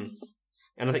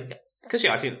I think. Because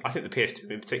I think the PS2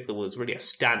 in particular was really a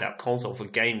standout console for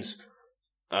games.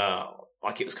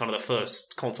 Like it was kind of the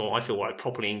first console I feel where I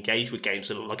properly engaged with games.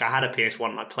 So, like I had a PS1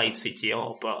 and I played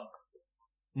CTR, but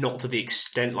not to the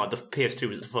extent like the PS2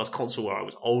 was the first console where I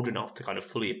was old enough to kind of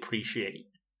fully appreciate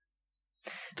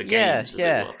the games.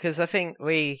 Yeah, because I think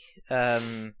we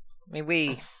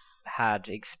had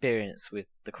experience with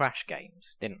the Crash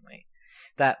games, didn't we?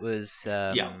 That was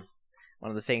one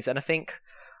of the things, and I think.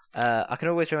 I can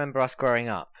always remember us growing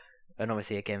up, and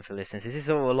obviously again for listeners, this is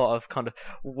all a lot of kind of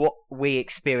what we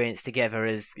experienced together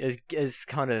as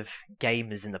kind of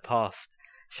gamers in the past,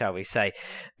 shall we say.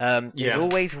 Is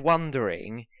always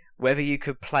wondering whether you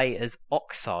could play as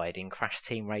Oxide in Crash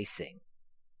Team Racing.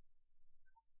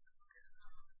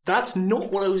 That's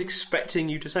not what I was expecting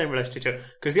you to say in relation to,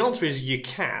 because the answer is you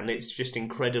can. It's just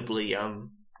incredibly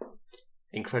hard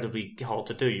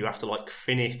to do. You have to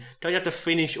finish. Don't you have to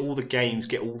finish all the games,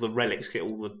 get all the relics, get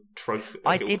all the trophies?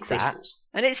 I did that,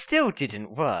 and it still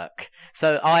didn't work.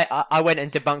 So I went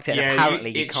and debunked it. And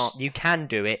apparently, you can't. You can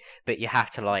do it, but you have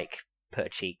to put a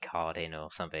cheat card in or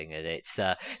something. And it's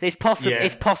possible. Yeah.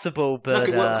 It's possible, but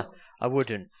I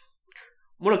wouldn't.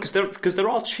 Well, because there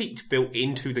are cheats built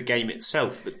into the game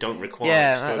itself that don't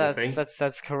require external thing.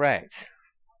 That's correct.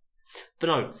 But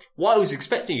no, what I was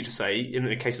expecting you to say in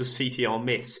the case of CTR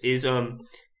Myths is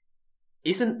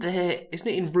isn't it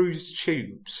in Rouge's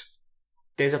Tubes?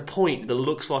 There's a point that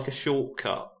looks like a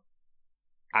shortcut,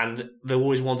 and they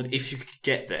always wondered if you could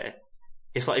get there.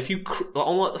 It's like if you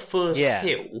on like the first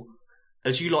hill,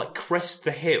 as you like crest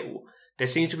the hill, there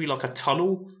seems to be like a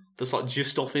tunnel that's like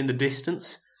just off in the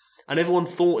distance, and everyone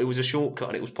thought it was a shortcut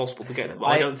and it was possible to get there, but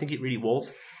I don't think it really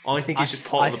was. I think it's just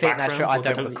part of the background. I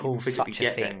don't recall such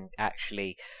a thing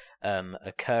actually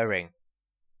occurring.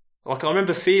 Like I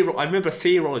remember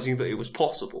theorising that it was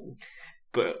possible,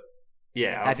 but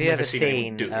yeah, Have you ever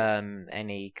seen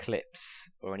any clips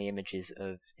or any images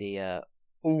of the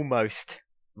almost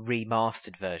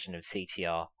remastered version of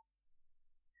CTR?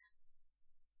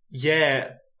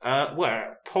 Yeah,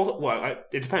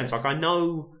 it depends. Like I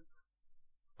know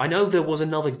there was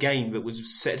another game that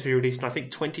was set to be released in I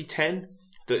think 2010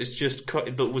 that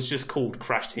was just called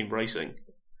Crash Team Racing,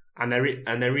 and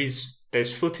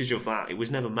there's footage of that. It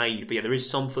was never made, but yeah, there is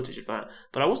some footage of that.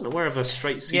 But I wasn't aware of a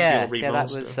straight CTR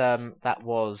remaster. Yeah, that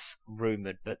was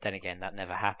rumoured, but then again, that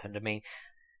never happened. I mean,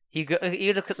 you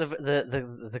look at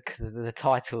the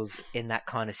titles in that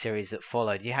kind of series that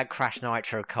followed. You had Crash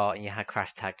Nitro Kart and you had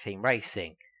Crash Tag Team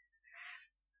Racing.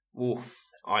 Ooh,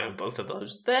 I own both of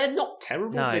those. They're not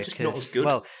terrible. No, they're just not as good.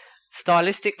 Well,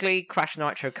 stylistically, Crash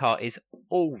Nitro Kart is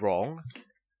all wrong.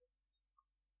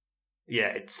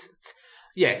 Yeah,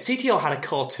 CTR had a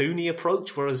cartoony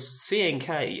approach, whereas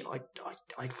CNK,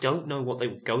 I don't know what they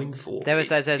were going for.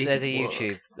 There's a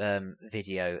YouTube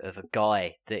video of a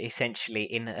guy that essentially,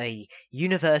 in a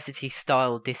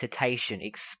university-style dissertation,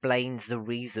 explains the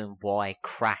reason why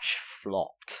Crash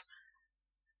flopped,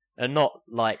 and not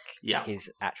like his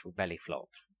actual belly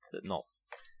flopped, but not.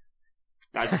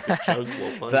 That's a good joke,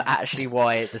 well played. But actually,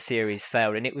 why the series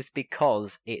failed, and it was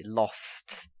because it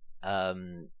lost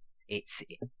its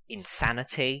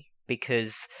insanity,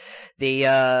 because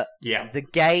the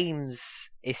games,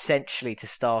 essentially, to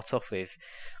start off with,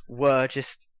 were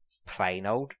just plain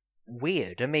old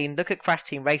weird. I mean, look at Crash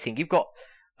Team Racing. You've got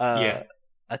a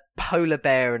polar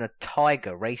bear and a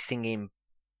tiger racing in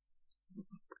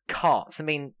carts. I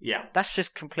mean, that's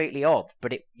just completely odd,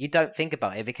 but you don't think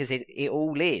about it because it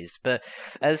all is. But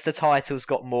as the titles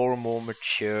got more and more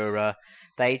mature,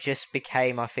 they just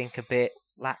became, I think, a bit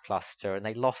lackluster, and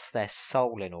they lost their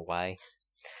soul in a way.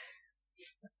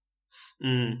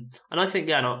 And I think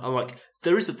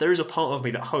there is a part of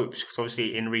me that hopes, because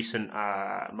obviously in recent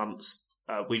months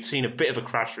we've seen a bit of a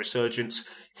Crash resurgence.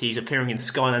 He's appearing in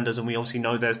Skylanders, and we obviously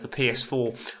know there's the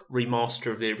PS4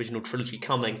 remaster of the original trilogy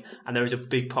coming, and there is a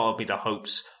big part of me that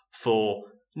hopes for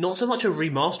not so much a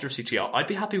remaster of CTR. I'd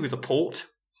be happy with a port,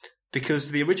 because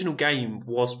the original game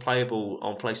was playable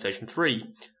on PlayStation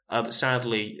 3. But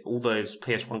sadly, all those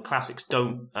PS1 classics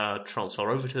don't transfer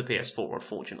over to the PS4,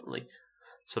 unfortunately.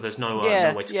 So there's no way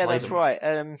to play them. Yeah, that's right.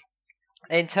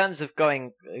 In terms of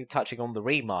touching on the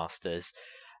remasters,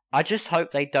 I just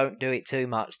hope they don't do it too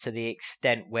much to the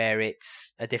extent where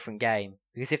it's a different game.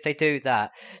 Because if they do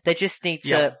that, they just need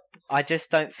to... I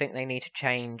just don't think they need to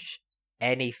change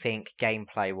anything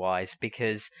gameplay-wise,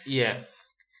 because... Yeah,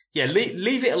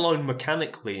 leave it alone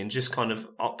mechanically and just kind of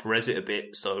up-res it a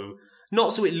bit, so...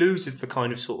 Not so it loses the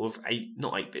kind of sort of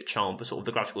not 8-bit charm, but sort of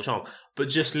the graphical charm, but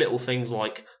just little things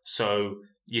like, so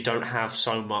you don't have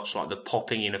so much like the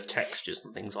popping in of textures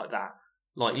and things like that.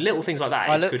 Like little things like that.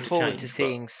 I look forward to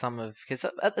seeing some of, because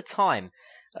at the time,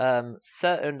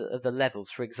 certain of the levels,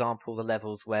 for example, the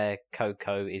levels where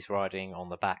Coco is riding on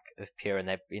the back of Pure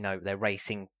and they're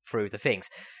racing through the things.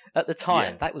 At the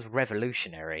time, that was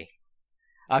revolutionary.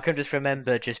 I can just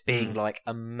remember just being like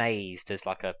amazed as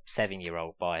like a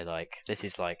 7-year-old by like this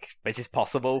is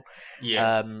possible.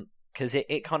 Yeah. Because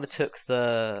it kind of took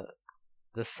the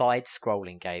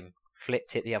side-scrolling game,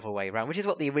 flipped it the other way around, which is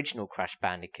what the original Crash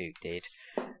Bandicoot did.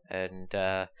 And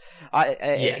a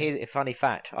funny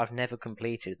fact, I've never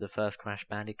completed the first Crash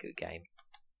Bandicoot game.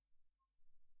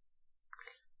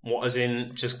 What, as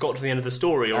in just got to the end of the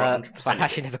story, or 100%? I've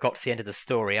actually never got to the end of the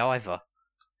story either.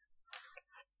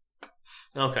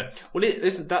 Okay, well,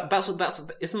 isn't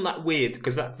that weird?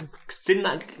 Because didn't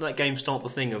that game start the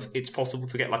thing of it's possible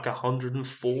to get like 104%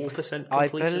 completion? I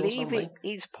believe it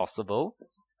is possible.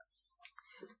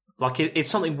 Like it's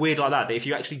something weird like that. That if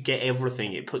you actually get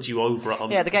everything, it puts you over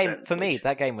 100%. Yeah, the game for me,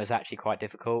 that game was actually quite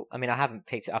difficult. I mean, I haven't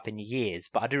picked it up in years,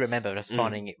 but I do remember just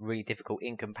finding it really difficult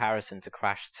in comparison to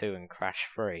Crash 2 and Crash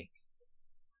 3.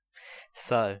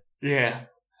 So yeah.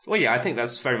 Well, yeah, I think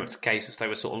that's very much the case, as they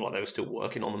were sort of like they were still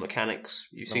working on the mechanics.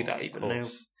 You see that even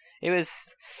now. It was,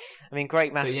 I mean,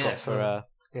 great mascot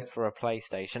for a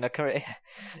PlayStation.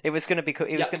 It was going to be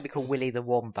called Willy the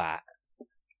Wombat.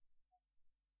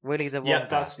 Willy the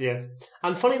Wombat.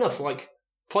 And funny enough, like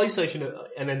PlayStation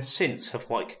and then since have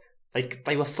like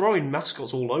they were throwing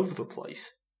mascots all over the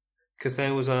place because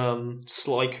there was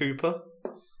Sly Cooper.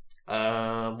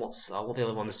 What the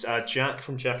other one? Jack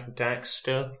from Jack and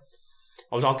Daxter.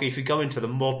 I would argue if you go into the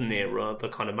modern era, the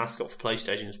kind of mascot for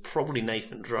PlayStation is probably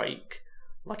Nathan Drake.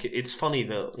 Like it's funny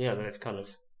that they've kind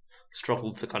of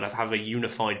struggled to kind of have a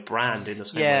unified brand in the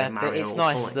same way as Mario but it's or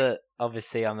nice Sonic. that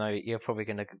obviously I know you're probably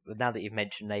going to, now that you've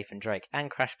mentioned Nathan Drake and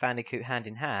Crash Bandicoot hand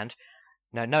in hand.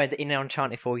 No, knowing that in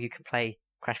Uncharted 4 you can play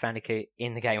Crash Bandicoot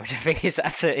in the game, which I think is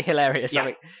absolutely hilarious.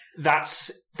 Yeah,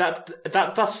 that's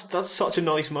such a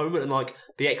nice moment, and like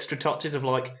the extra touches of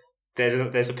like there's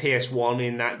a PS1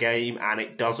 in that game, and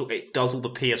it does all the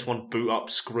PS1 boot up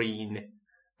screen,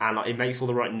 and like it makes all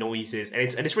the right noises, and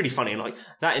it's really funny, and like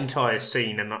that entire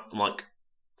scene, and that, like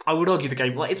I would argue the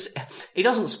game like it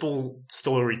doesn't spoil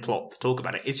story plot to talk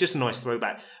about it. It's just a nice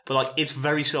throwback, but like it's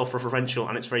very self-referential,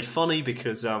 and it's very funny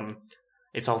because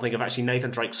it's the whole thing of actually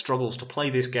Nathan Drake struggles to play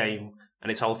this game, and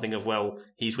it's the whole thing of, well,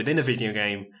 he's within a video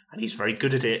game, and he's very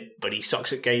good at it, but he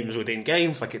sucks at games within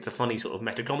games. Like, it's a funny sort of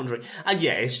meta-commentary. And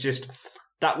yeah, it's just,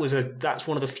 that's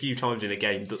one of the few times in a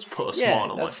game that's put a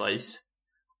smile on my face.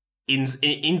 In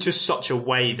just such a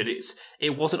way that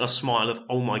it wasn't a smile of,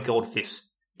 oh my god,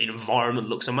 this environment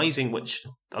looks amazing, which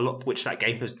that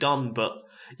game has done, but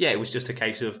yeah, it was just a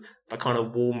case of the kind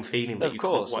of warm feeling that you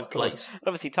can't quite place.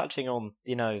 Obviously, touching on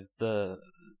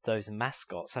those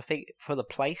mascots, I think for the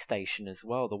PlayStation as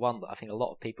well, the one that I think a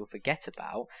lot of people forget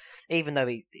about, even though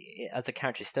he as a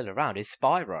character is still around, is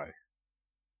Spyro.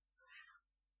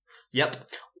 Yep.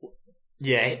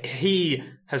 Yeah, he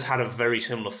has had a very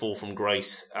similar fall from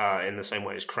grace in the same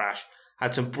way as Crash.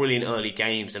 Had some brilliant early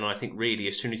games, and I think really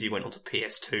as soon as he went onto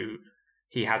PS2,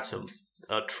 he had some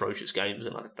atrocious games,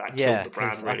 and that killed the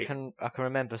brand, really. I can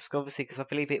remember, obviously, because I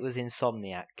believe it was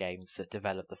Insomniac Games that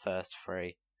developed the first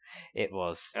three. It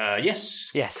was.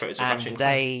 Yes. And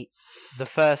the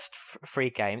first three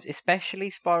games,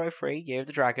 especially Spyro 3, Year of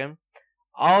the Dragon,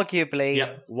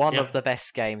 arguably one of the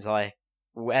best games I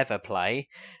will ever play.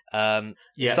 So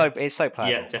it's so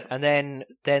playable. Yeah, and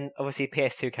then obviously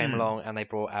PS2 came along and they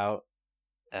brought out.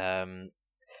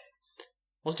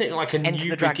 Wasn't it like a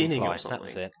new beginning or something? That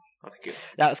was it. I think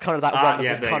that was kind of that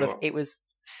one. It was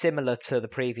similar to the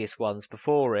previous ones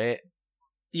before it.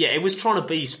 Yeah, it was trying to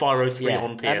be Spyro 3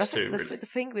 on PS2, really. The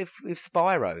thing with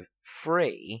Spyro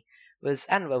 3 was,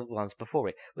 and the ones before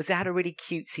it, was it had a really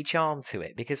cutesy charm to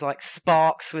it, because like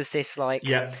Sparks was this like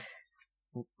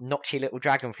notchy little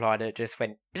dragonfly that just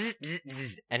went bzz, bzz,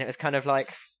 bzz, and it was kind of like,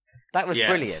 that was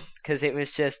brilliant, because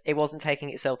it wasn't taking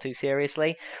itself too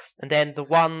seriously. And then the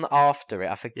one after it,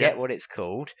 I forget what it's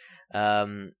called,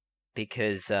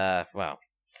 because,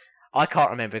 I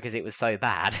can't remember because it was so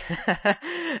bad.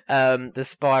 The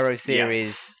Spyro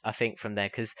series, I think, from there,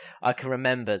 because I can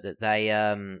remember that they,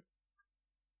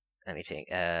 let me think,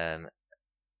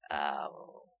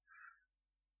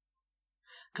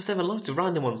 because there were loads of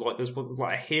random ones, like there's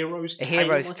like a Hero's Tale.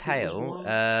 Hero's Tale.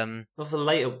 Of the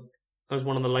later, that was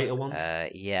one of the later ones.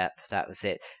 Yep, that was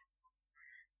it.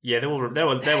 Yeah, there were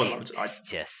loads. It's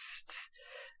just,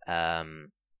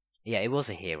 it was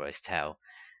a Hero's Tale.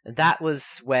 That was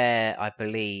where I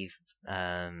believe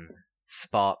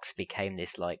Sparks became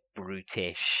this like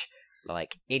brutish,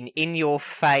 like in your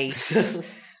face,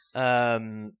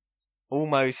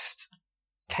 almost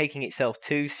taking itself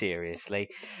too seriously,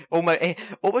 almost to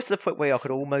the point where I could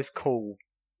almost call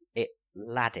it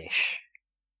laddish,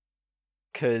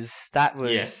 because that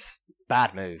was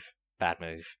bad move.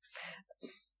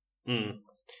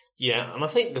 Yeah, and I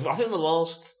think the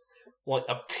last like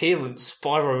appearance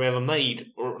Spyro ever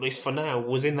made, or at least for now,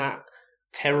 was in that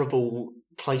terrible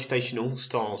PlayStation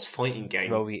All-Stars fighting game.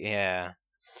 Well, yeah,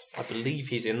 I believe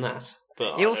he's in that.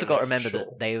 But you also got to remember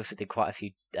that they also did quite a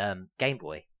few Game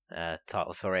Boy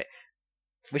titles for it,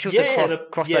 which also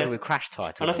crossed over with Crash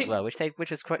titles as well,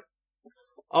 which was quite.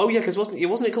 Oh yeah, because wasn't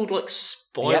it called like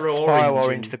Spyro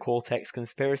Orange, the Cortex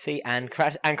Conspiracy, and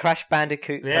Crash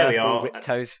Bandicoot. There we are.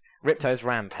 Ripto's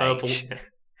Rampage. Purple.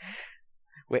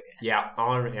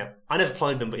 I never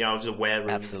played them, but I was aware of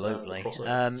absolutely.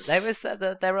 There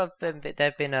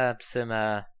have been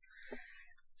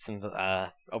some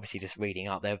obviously just reading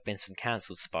up. There have been some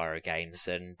cancelled Spyro games,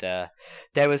 and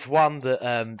there was one that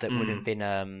would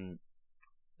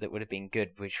have been good,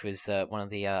 which was one of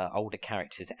the older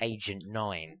characters, Agent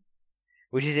 9.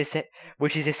 Which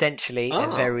is essentially a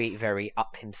very, very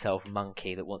up himself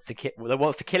monkey that wants to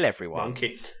kill everyone.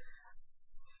 Monkey.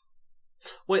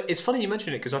 Well, it's funny you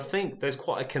mention it, because I think there's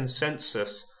quite a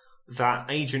consensus that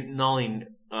Agent 9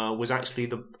 was actually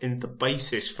the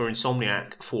basis for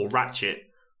Insomniac for Ratchet,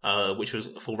 which was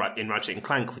in Ratchet and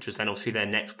Clank, which was then obviously their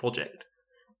next project.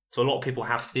 So a lot of people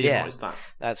have theorised that.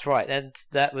 That's right, and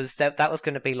that was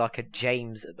going to be like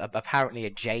apparently a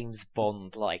James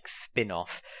Bond like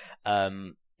spin-off,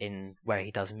 in where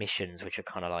he does missions which are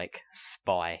kind of like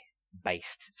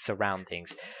spy-based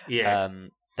surroundings. Yeah.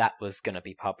 That was going to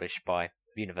be published by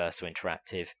Universal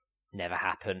Interactive. Never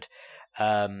happened.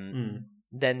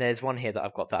 Then there's one here that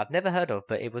I've got that I've never heard of,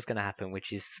 but it was going to happen,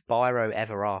 which is Spyro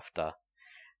Ever After.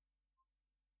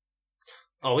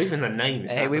 Oh, even the name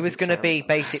is it was going to be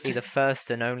basically the first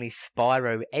and only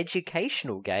Spyro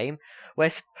educational game,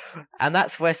 and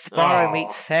that's where Spyro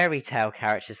meets fairy tale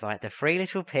characters like the Three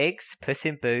Little Pigs, Puss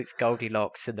in Boots,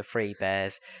 Goldilocks, and the Three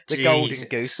Bears. The Golden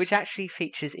Goose, which actually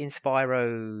features in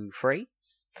Spyro 3,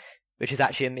 which is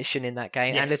actually a mission in that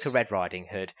game, and Little Red Riding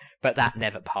Hood, but that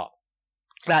never got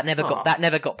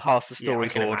past the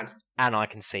storyboard, and I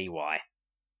can see why.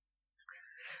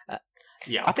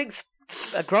 I think.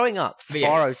 Growing up,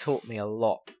 Spyro taught me a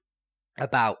lot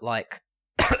about, like,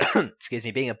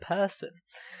 being a person.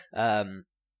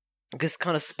 Because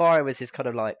kind of Spyro was his kind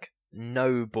of, like,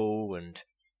 noble and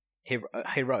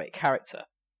heroic character.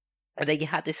 And then you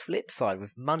had this flip side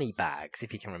with Moneybags,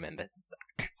 if you can remember.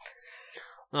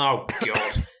 Oh,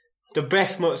 God. The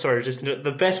best moment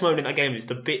in that game is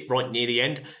the bit right near the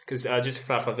end. Because, just to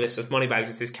clarify for this, Moneybags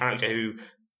is this character who...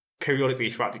 periodically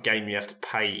throughout the game, you have to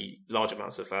pay large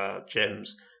amounts of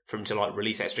gems for him to like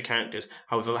release extra characters.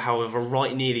 However,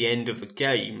 right near the end of the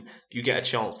game, you get a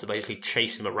chance to basically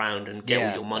chase him around and get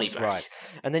all your money back. Right.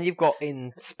 And then you've got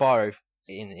in Spyro,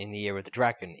 in the Year of the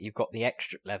Dragon, you've got the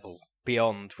extra level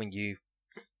beyond when you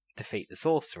defeat the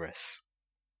sorceress.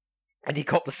 And you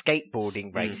got the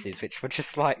skateboarding races, which were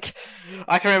just like...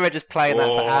 I can remember just playing that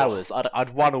for hours.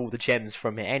 I'd won all the gems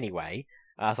from it anyway.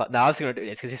 I was like, no, I was going to do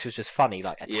this because this was just funny,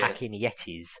 like attacking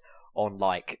Yetis on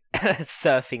like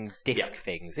surfing disc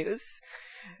things. It was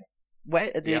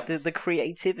where the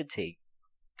creativity.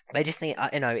 They just need,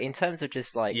 in terms of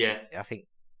just like, I think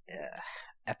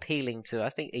appealing to,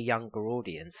 a younger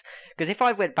audience. Because if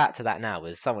I went back to that now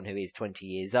as someone who is 20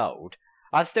 years old,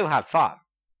 I'd still have fun.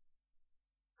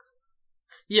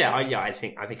 I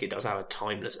think it does have a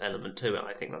timeless element to it.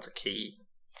 I think that's a key.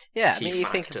 Yeah, I mean, you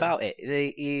think about it.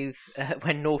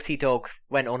 When Naughty Dog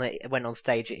went on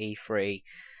stage at E3,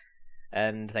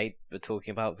 and they were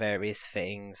talking about various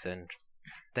things, and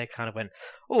they kind of went,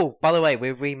 "Oh, by the way,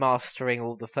 we're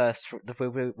remastering the first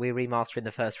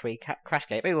three Crash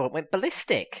games." Everyone went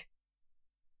ballistic.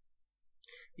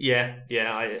 No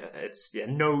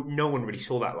one really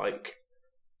saw that. Like,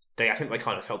 I think they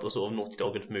kind of felt the sort of Naughty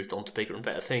Dog had moved on to bigger and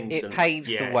better things. It paves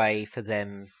the way for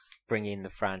them. Bringing the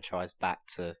franchise back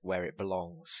to where it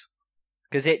belongs,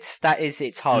 because that is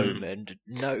its home, and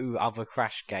no other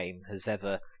Crash game has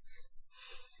ever.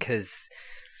 Because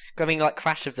I mean, like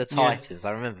Crash of the Titans,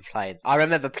 I remember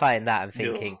playing that and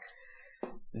thinking,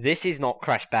 this is not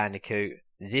Crash Bandicoot.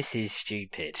 This is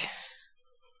stupid.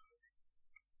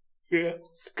 Yeah,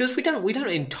 because we don't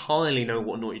entirely know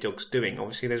what Naughty Dog's doing.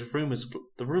 Obviously, there's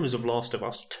the rumors of Last of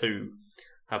Us 2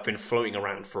 have been floating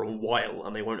around for a while,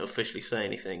 and they won't officially say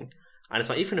anything. And it's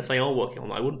like, even if they are working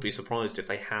on it, I wouldn't be surprised if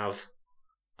they have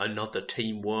another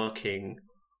team working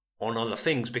on other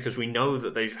things, because we know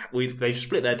that they've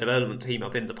split their development team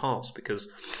up in the past, because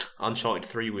Uncharted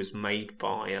 3 was made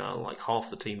by like half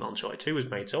the team Uncharted 2 was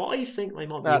made, so I think they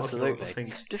might be working on other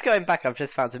things. Just going back, I've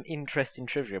just found some interesting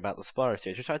trivia about the Spyro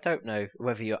series, which I don't know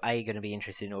whether you're going to be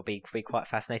interested in or be quite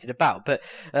fascinated about, but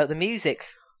the music...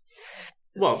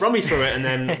 Well, run me through it, and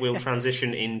then we'll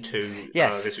transition into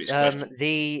this week's question.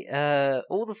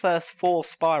 All the first 4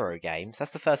 Spyro games,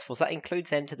 that's the first 4, so that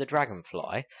includes Enter the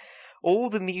Dragonfly, all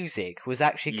the music was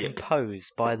actually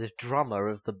composed by the drummer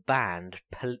of the band,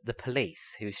 The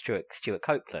Police, who's Stuart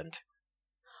Copeland.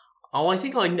 Oh, I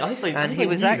think I and he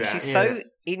was actually so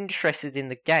interested in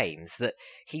the games that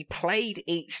he played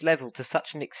each level to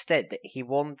such an extent that he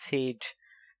wanted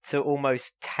to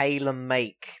almost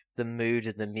tailor-make the mood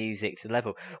of the music to the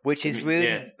level, which is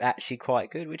really actually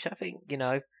quite good, which I think,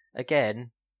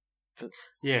 again...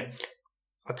 Yeah.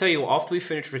 I'll tell you what, after we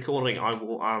finish recording,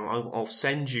 I'll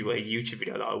send you a YouTube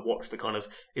video that I watched.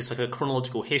 It's like a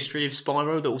chronological history of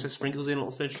Spyro that also sprinkles in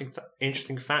lots of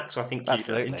interesting facts, so I think you'd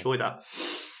enjoy that.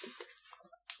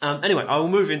 Anyway, I will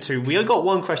move into... We got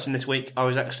one question this week. I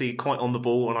was actually quite on the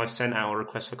ball, and I sent out a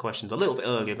request for questions a little bit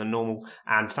earlier than normal,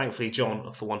 and thankfully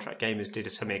John for One Track Gamers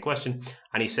did send me a question,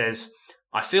 and he says,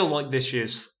 I feel like this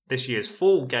year's this year's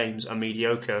fall games are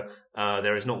mediocre.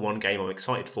 There is not one game I'm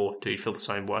excited for. Do you feel the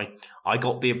same way? I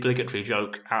got the obligatory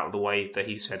joke out of the way that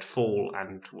he said fall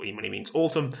and when he means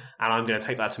autumn, and I'm going to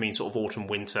take that to mean sort of autumn,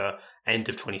 winter, end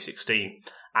of 2016.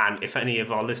 And if any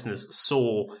of our listeners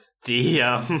saw the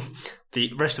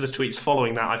rest of the tweets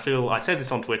following that, I said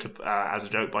this on Twitter as a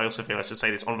joke, but I also feel I should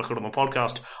say this on record on the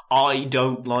podcast. I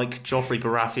don't like Joffrey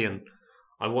Baratheon.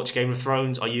 I watch Game of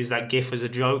Thrones. I use that gif as a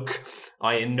joke.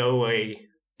 I in no way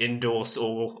endorse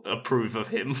or approve of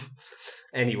him.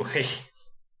 Anyway,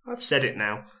 I've said it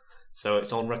now, so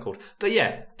it's on record. But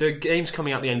yeah, the game's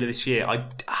coming out the end of this year.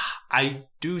 I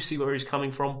do see where he's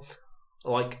coming from.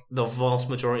 Like, the vast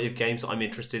majority of games that I'm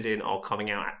interested in are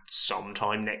coming out at some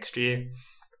time next year.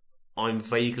 I'm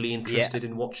vaguely interested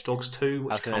in Watch Dogs 2,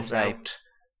 which comes out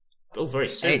very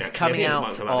soon. It's actually. coming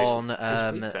out on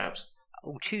this week, perhaps.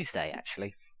 Tuesday,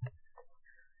 actually.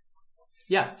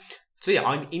 Yeah. So yeah,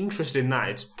 I'm interested in that.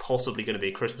 It's possibly going to be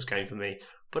a Christmas game for me.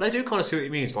 But I do kind of see what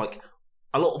it means. Like,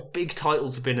 a lot of big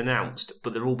titles have been announced,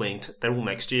 but they're all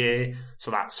next year.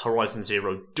 So that's Horizon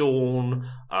Zero Dawn,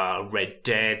 Red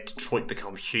Dead, Detroit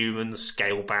Become Human,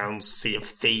 Scalebound, Sea of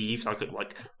Thieves.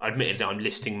 Admittedly, I'm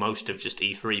listing most of just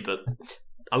E3, but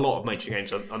a lot of major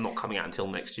games are not coming out until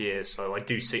next year. So I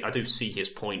do see his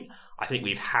point. I think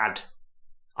we've had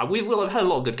a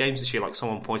lot of good games this year. Like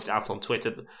someone pointed out on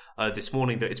Twitter this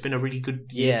morning that it's been a really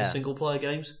good year for single player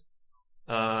games.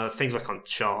 Things like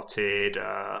Uncharted,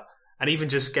 and even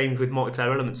just games with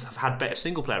multiplayer elements have had better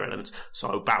single player elements.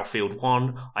 So Battlefield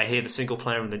 1, I hear the single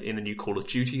player in the new Call of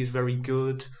Duty is very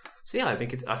good. So yeah, I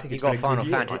think it's been a good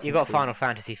year. You've got Final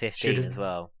Fantasy 15 as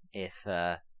well.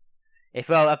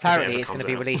 Apparently it's going to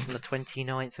be released on the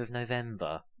 29th of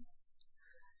November.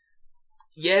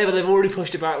 Yeah, but they've already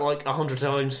pushed it back like 100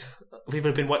 times. People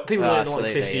have been waiting like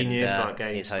 15 years for that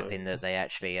game. He's hoping that they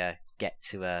actually get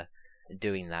to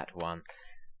doing that one.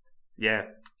 Yeah.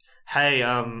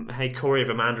 Hey, Corey of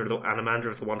Amanda of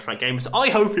the One Track Gamers. I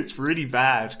hope it's really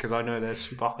bad because I know they're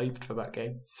super hyped for that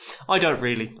game. I don't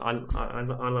really. I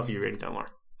love you, really. Don't worry.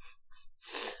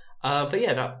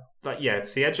 But yeah,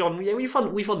 see, John. Yeah, we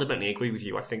fundamentally agree with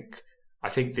you. I think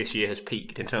this year has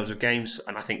peaked in terms of games,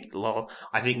 and I think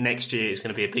next year is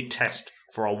going to be a big test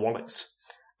for our wallets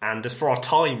and just for our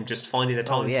time, just finding the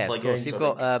time to play games. You've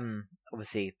got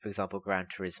obviously, for example, Gran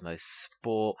Turismo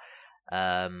Sport.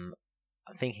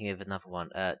 I'm thinking of another one,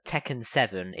 Tekken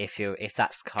 7. If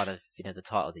that's kind of the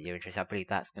title that you're interested in, I believe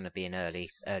that's going to be an early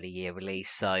year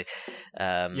release. So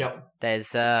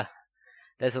there's a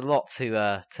lot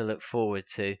to look forward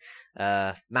to.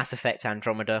 Mass Effect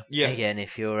Andromeda again,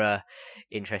 if you're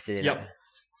interested in it.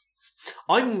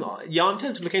 I'm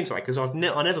tempted to look into that because I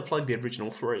never played the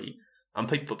original 3, and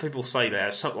people say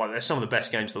they're some of the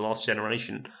best games of the last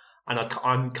generation, and I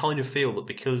kind of feel that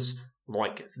because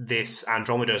like this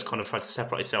Andromeda has kind of tried to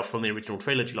separate itself from the original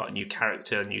trilogy, like a new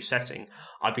character, a new setting.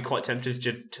 I'd be quite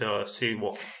tempted to see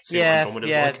what Andromeda's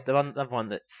like. The other one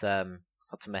that's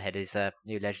up to my head is a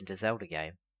new Legend of Zelda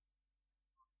game.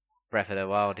 Breath of the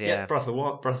Wild, Breath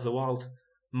of the Wild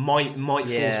might force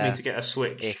me to get a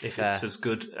Switch if it's as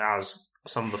good as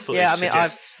some of the footage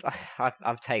suggests.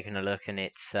 I've taken a look and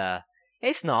it's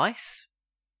nice.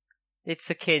 It's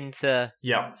akin to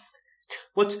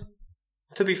what.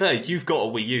 To be fair, you've got a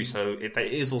Wii U, so it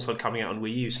is also coming out on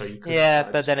Wii U. So you could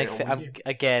but then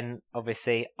again,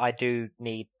 obviously, I do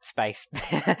need space.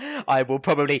 I'll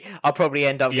probably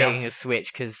end up getting a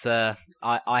Switch because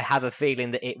I have a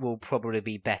feeling that it will probably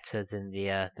be better than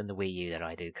the Wii U that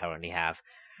I do currently have.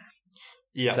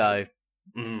 Yeah. So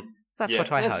that's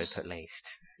what I hope, at least.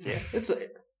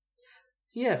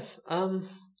 Yeah.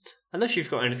 Unless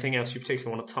you've got anything else you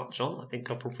particularly want to touch on, I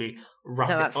think I'll probably wrap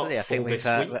it up for this week.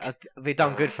 We've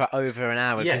done good for over an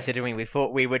hour, considering we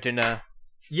thought we were doing a...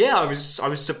 Yeah,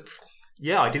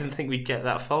 I didn't think we'd get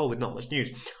that far with not much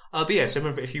news. So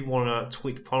remember, if you want to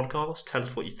tweet the podcast, tell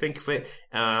us what you think of it,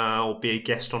 or be a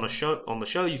guest on the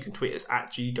show, you can tweet us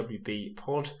at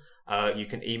GWBpod. You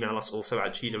can email us also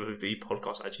at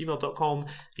gwbpodcast@gmail.com.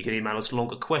 You can email us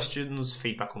longer questions,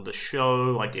 feedback on the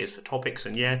show, ideas for topics,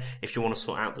 and if you want to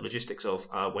sort out the logistics of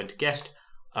when to guest,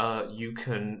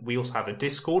 we also have a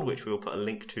Discord, which we will put a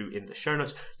link to in the show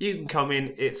notes. You can come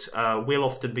in. We'll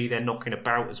often be there knocking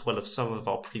about, as well as some of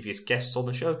our previous guests on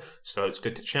the show, so it's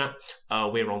good to chat.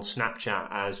 We're on Snapchat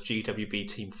as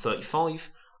GWBteam35.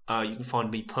 You can find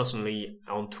me personally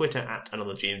on Twitter at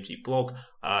AnotherGMG blog.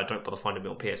 Don't bother finding me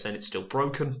on PSN, it's still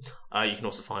broken. You can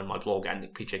also find my blog at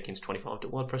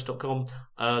nickpjenkins25.wordpress.com.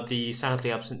 The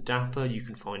sadly absent Dapper, you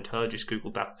can find her, just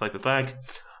Google Dapper Paper Bag.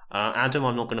 Adam,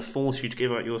 I'm not going to force you to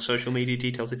give out your social media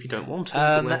details if you don't want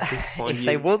to. If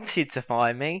they wanted to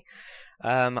find me,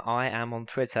 I am on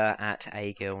Twitter at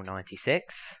agil96.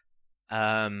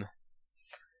 And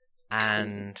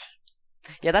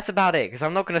yeah, that's about it. Because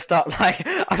I'm not going to start like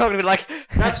I'm not going to be like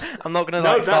I'm not going to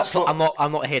like start.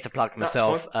 I'm not here to plug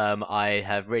myself.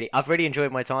 I've really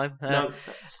enjoyed my time on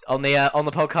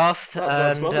the podcast,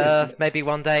 that's lovely, maybe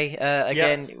one day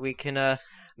again we can.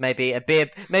 Maybe a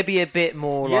bit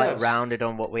more like rounded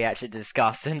on what we actually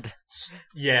discussed, and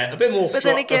a bit more. But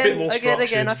then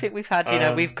again, I think we've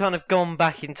had we've kind of gone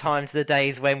back in time to the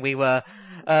days when we were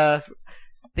kind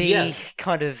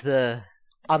of the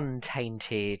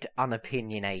untainted,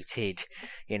 unopinionated,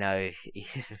 very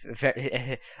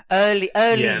early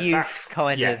youth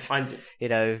kind of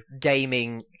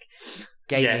gaming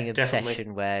obsession definitely.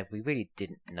 Where we really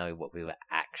didn't know what we were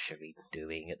actually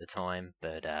doing at the time,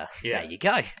 but there you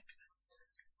go.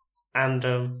 And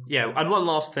and one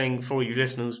last thing for you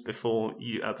listeners before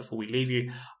we leave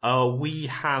you, we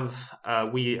as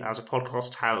a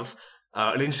podcast have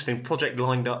an interesting project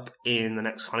lined up in the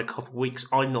next kind of couple of weeks.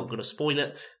 I'm not going to spoil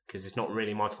it because it's not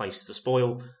really my place to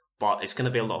spoil. But it's going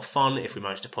to be a lot of fun if we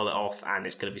manage to pull it off, and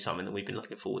it's going to be something that we've been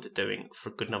looking forward to doing for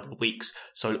a good number of weeks.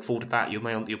 So look forward to that. You'll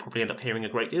probably end up hearing a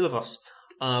great deal of us.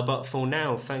 But for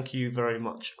now, thank you very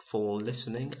much for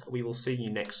listening. We will see you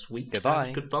next week.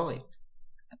 Goodbye. Goodbye.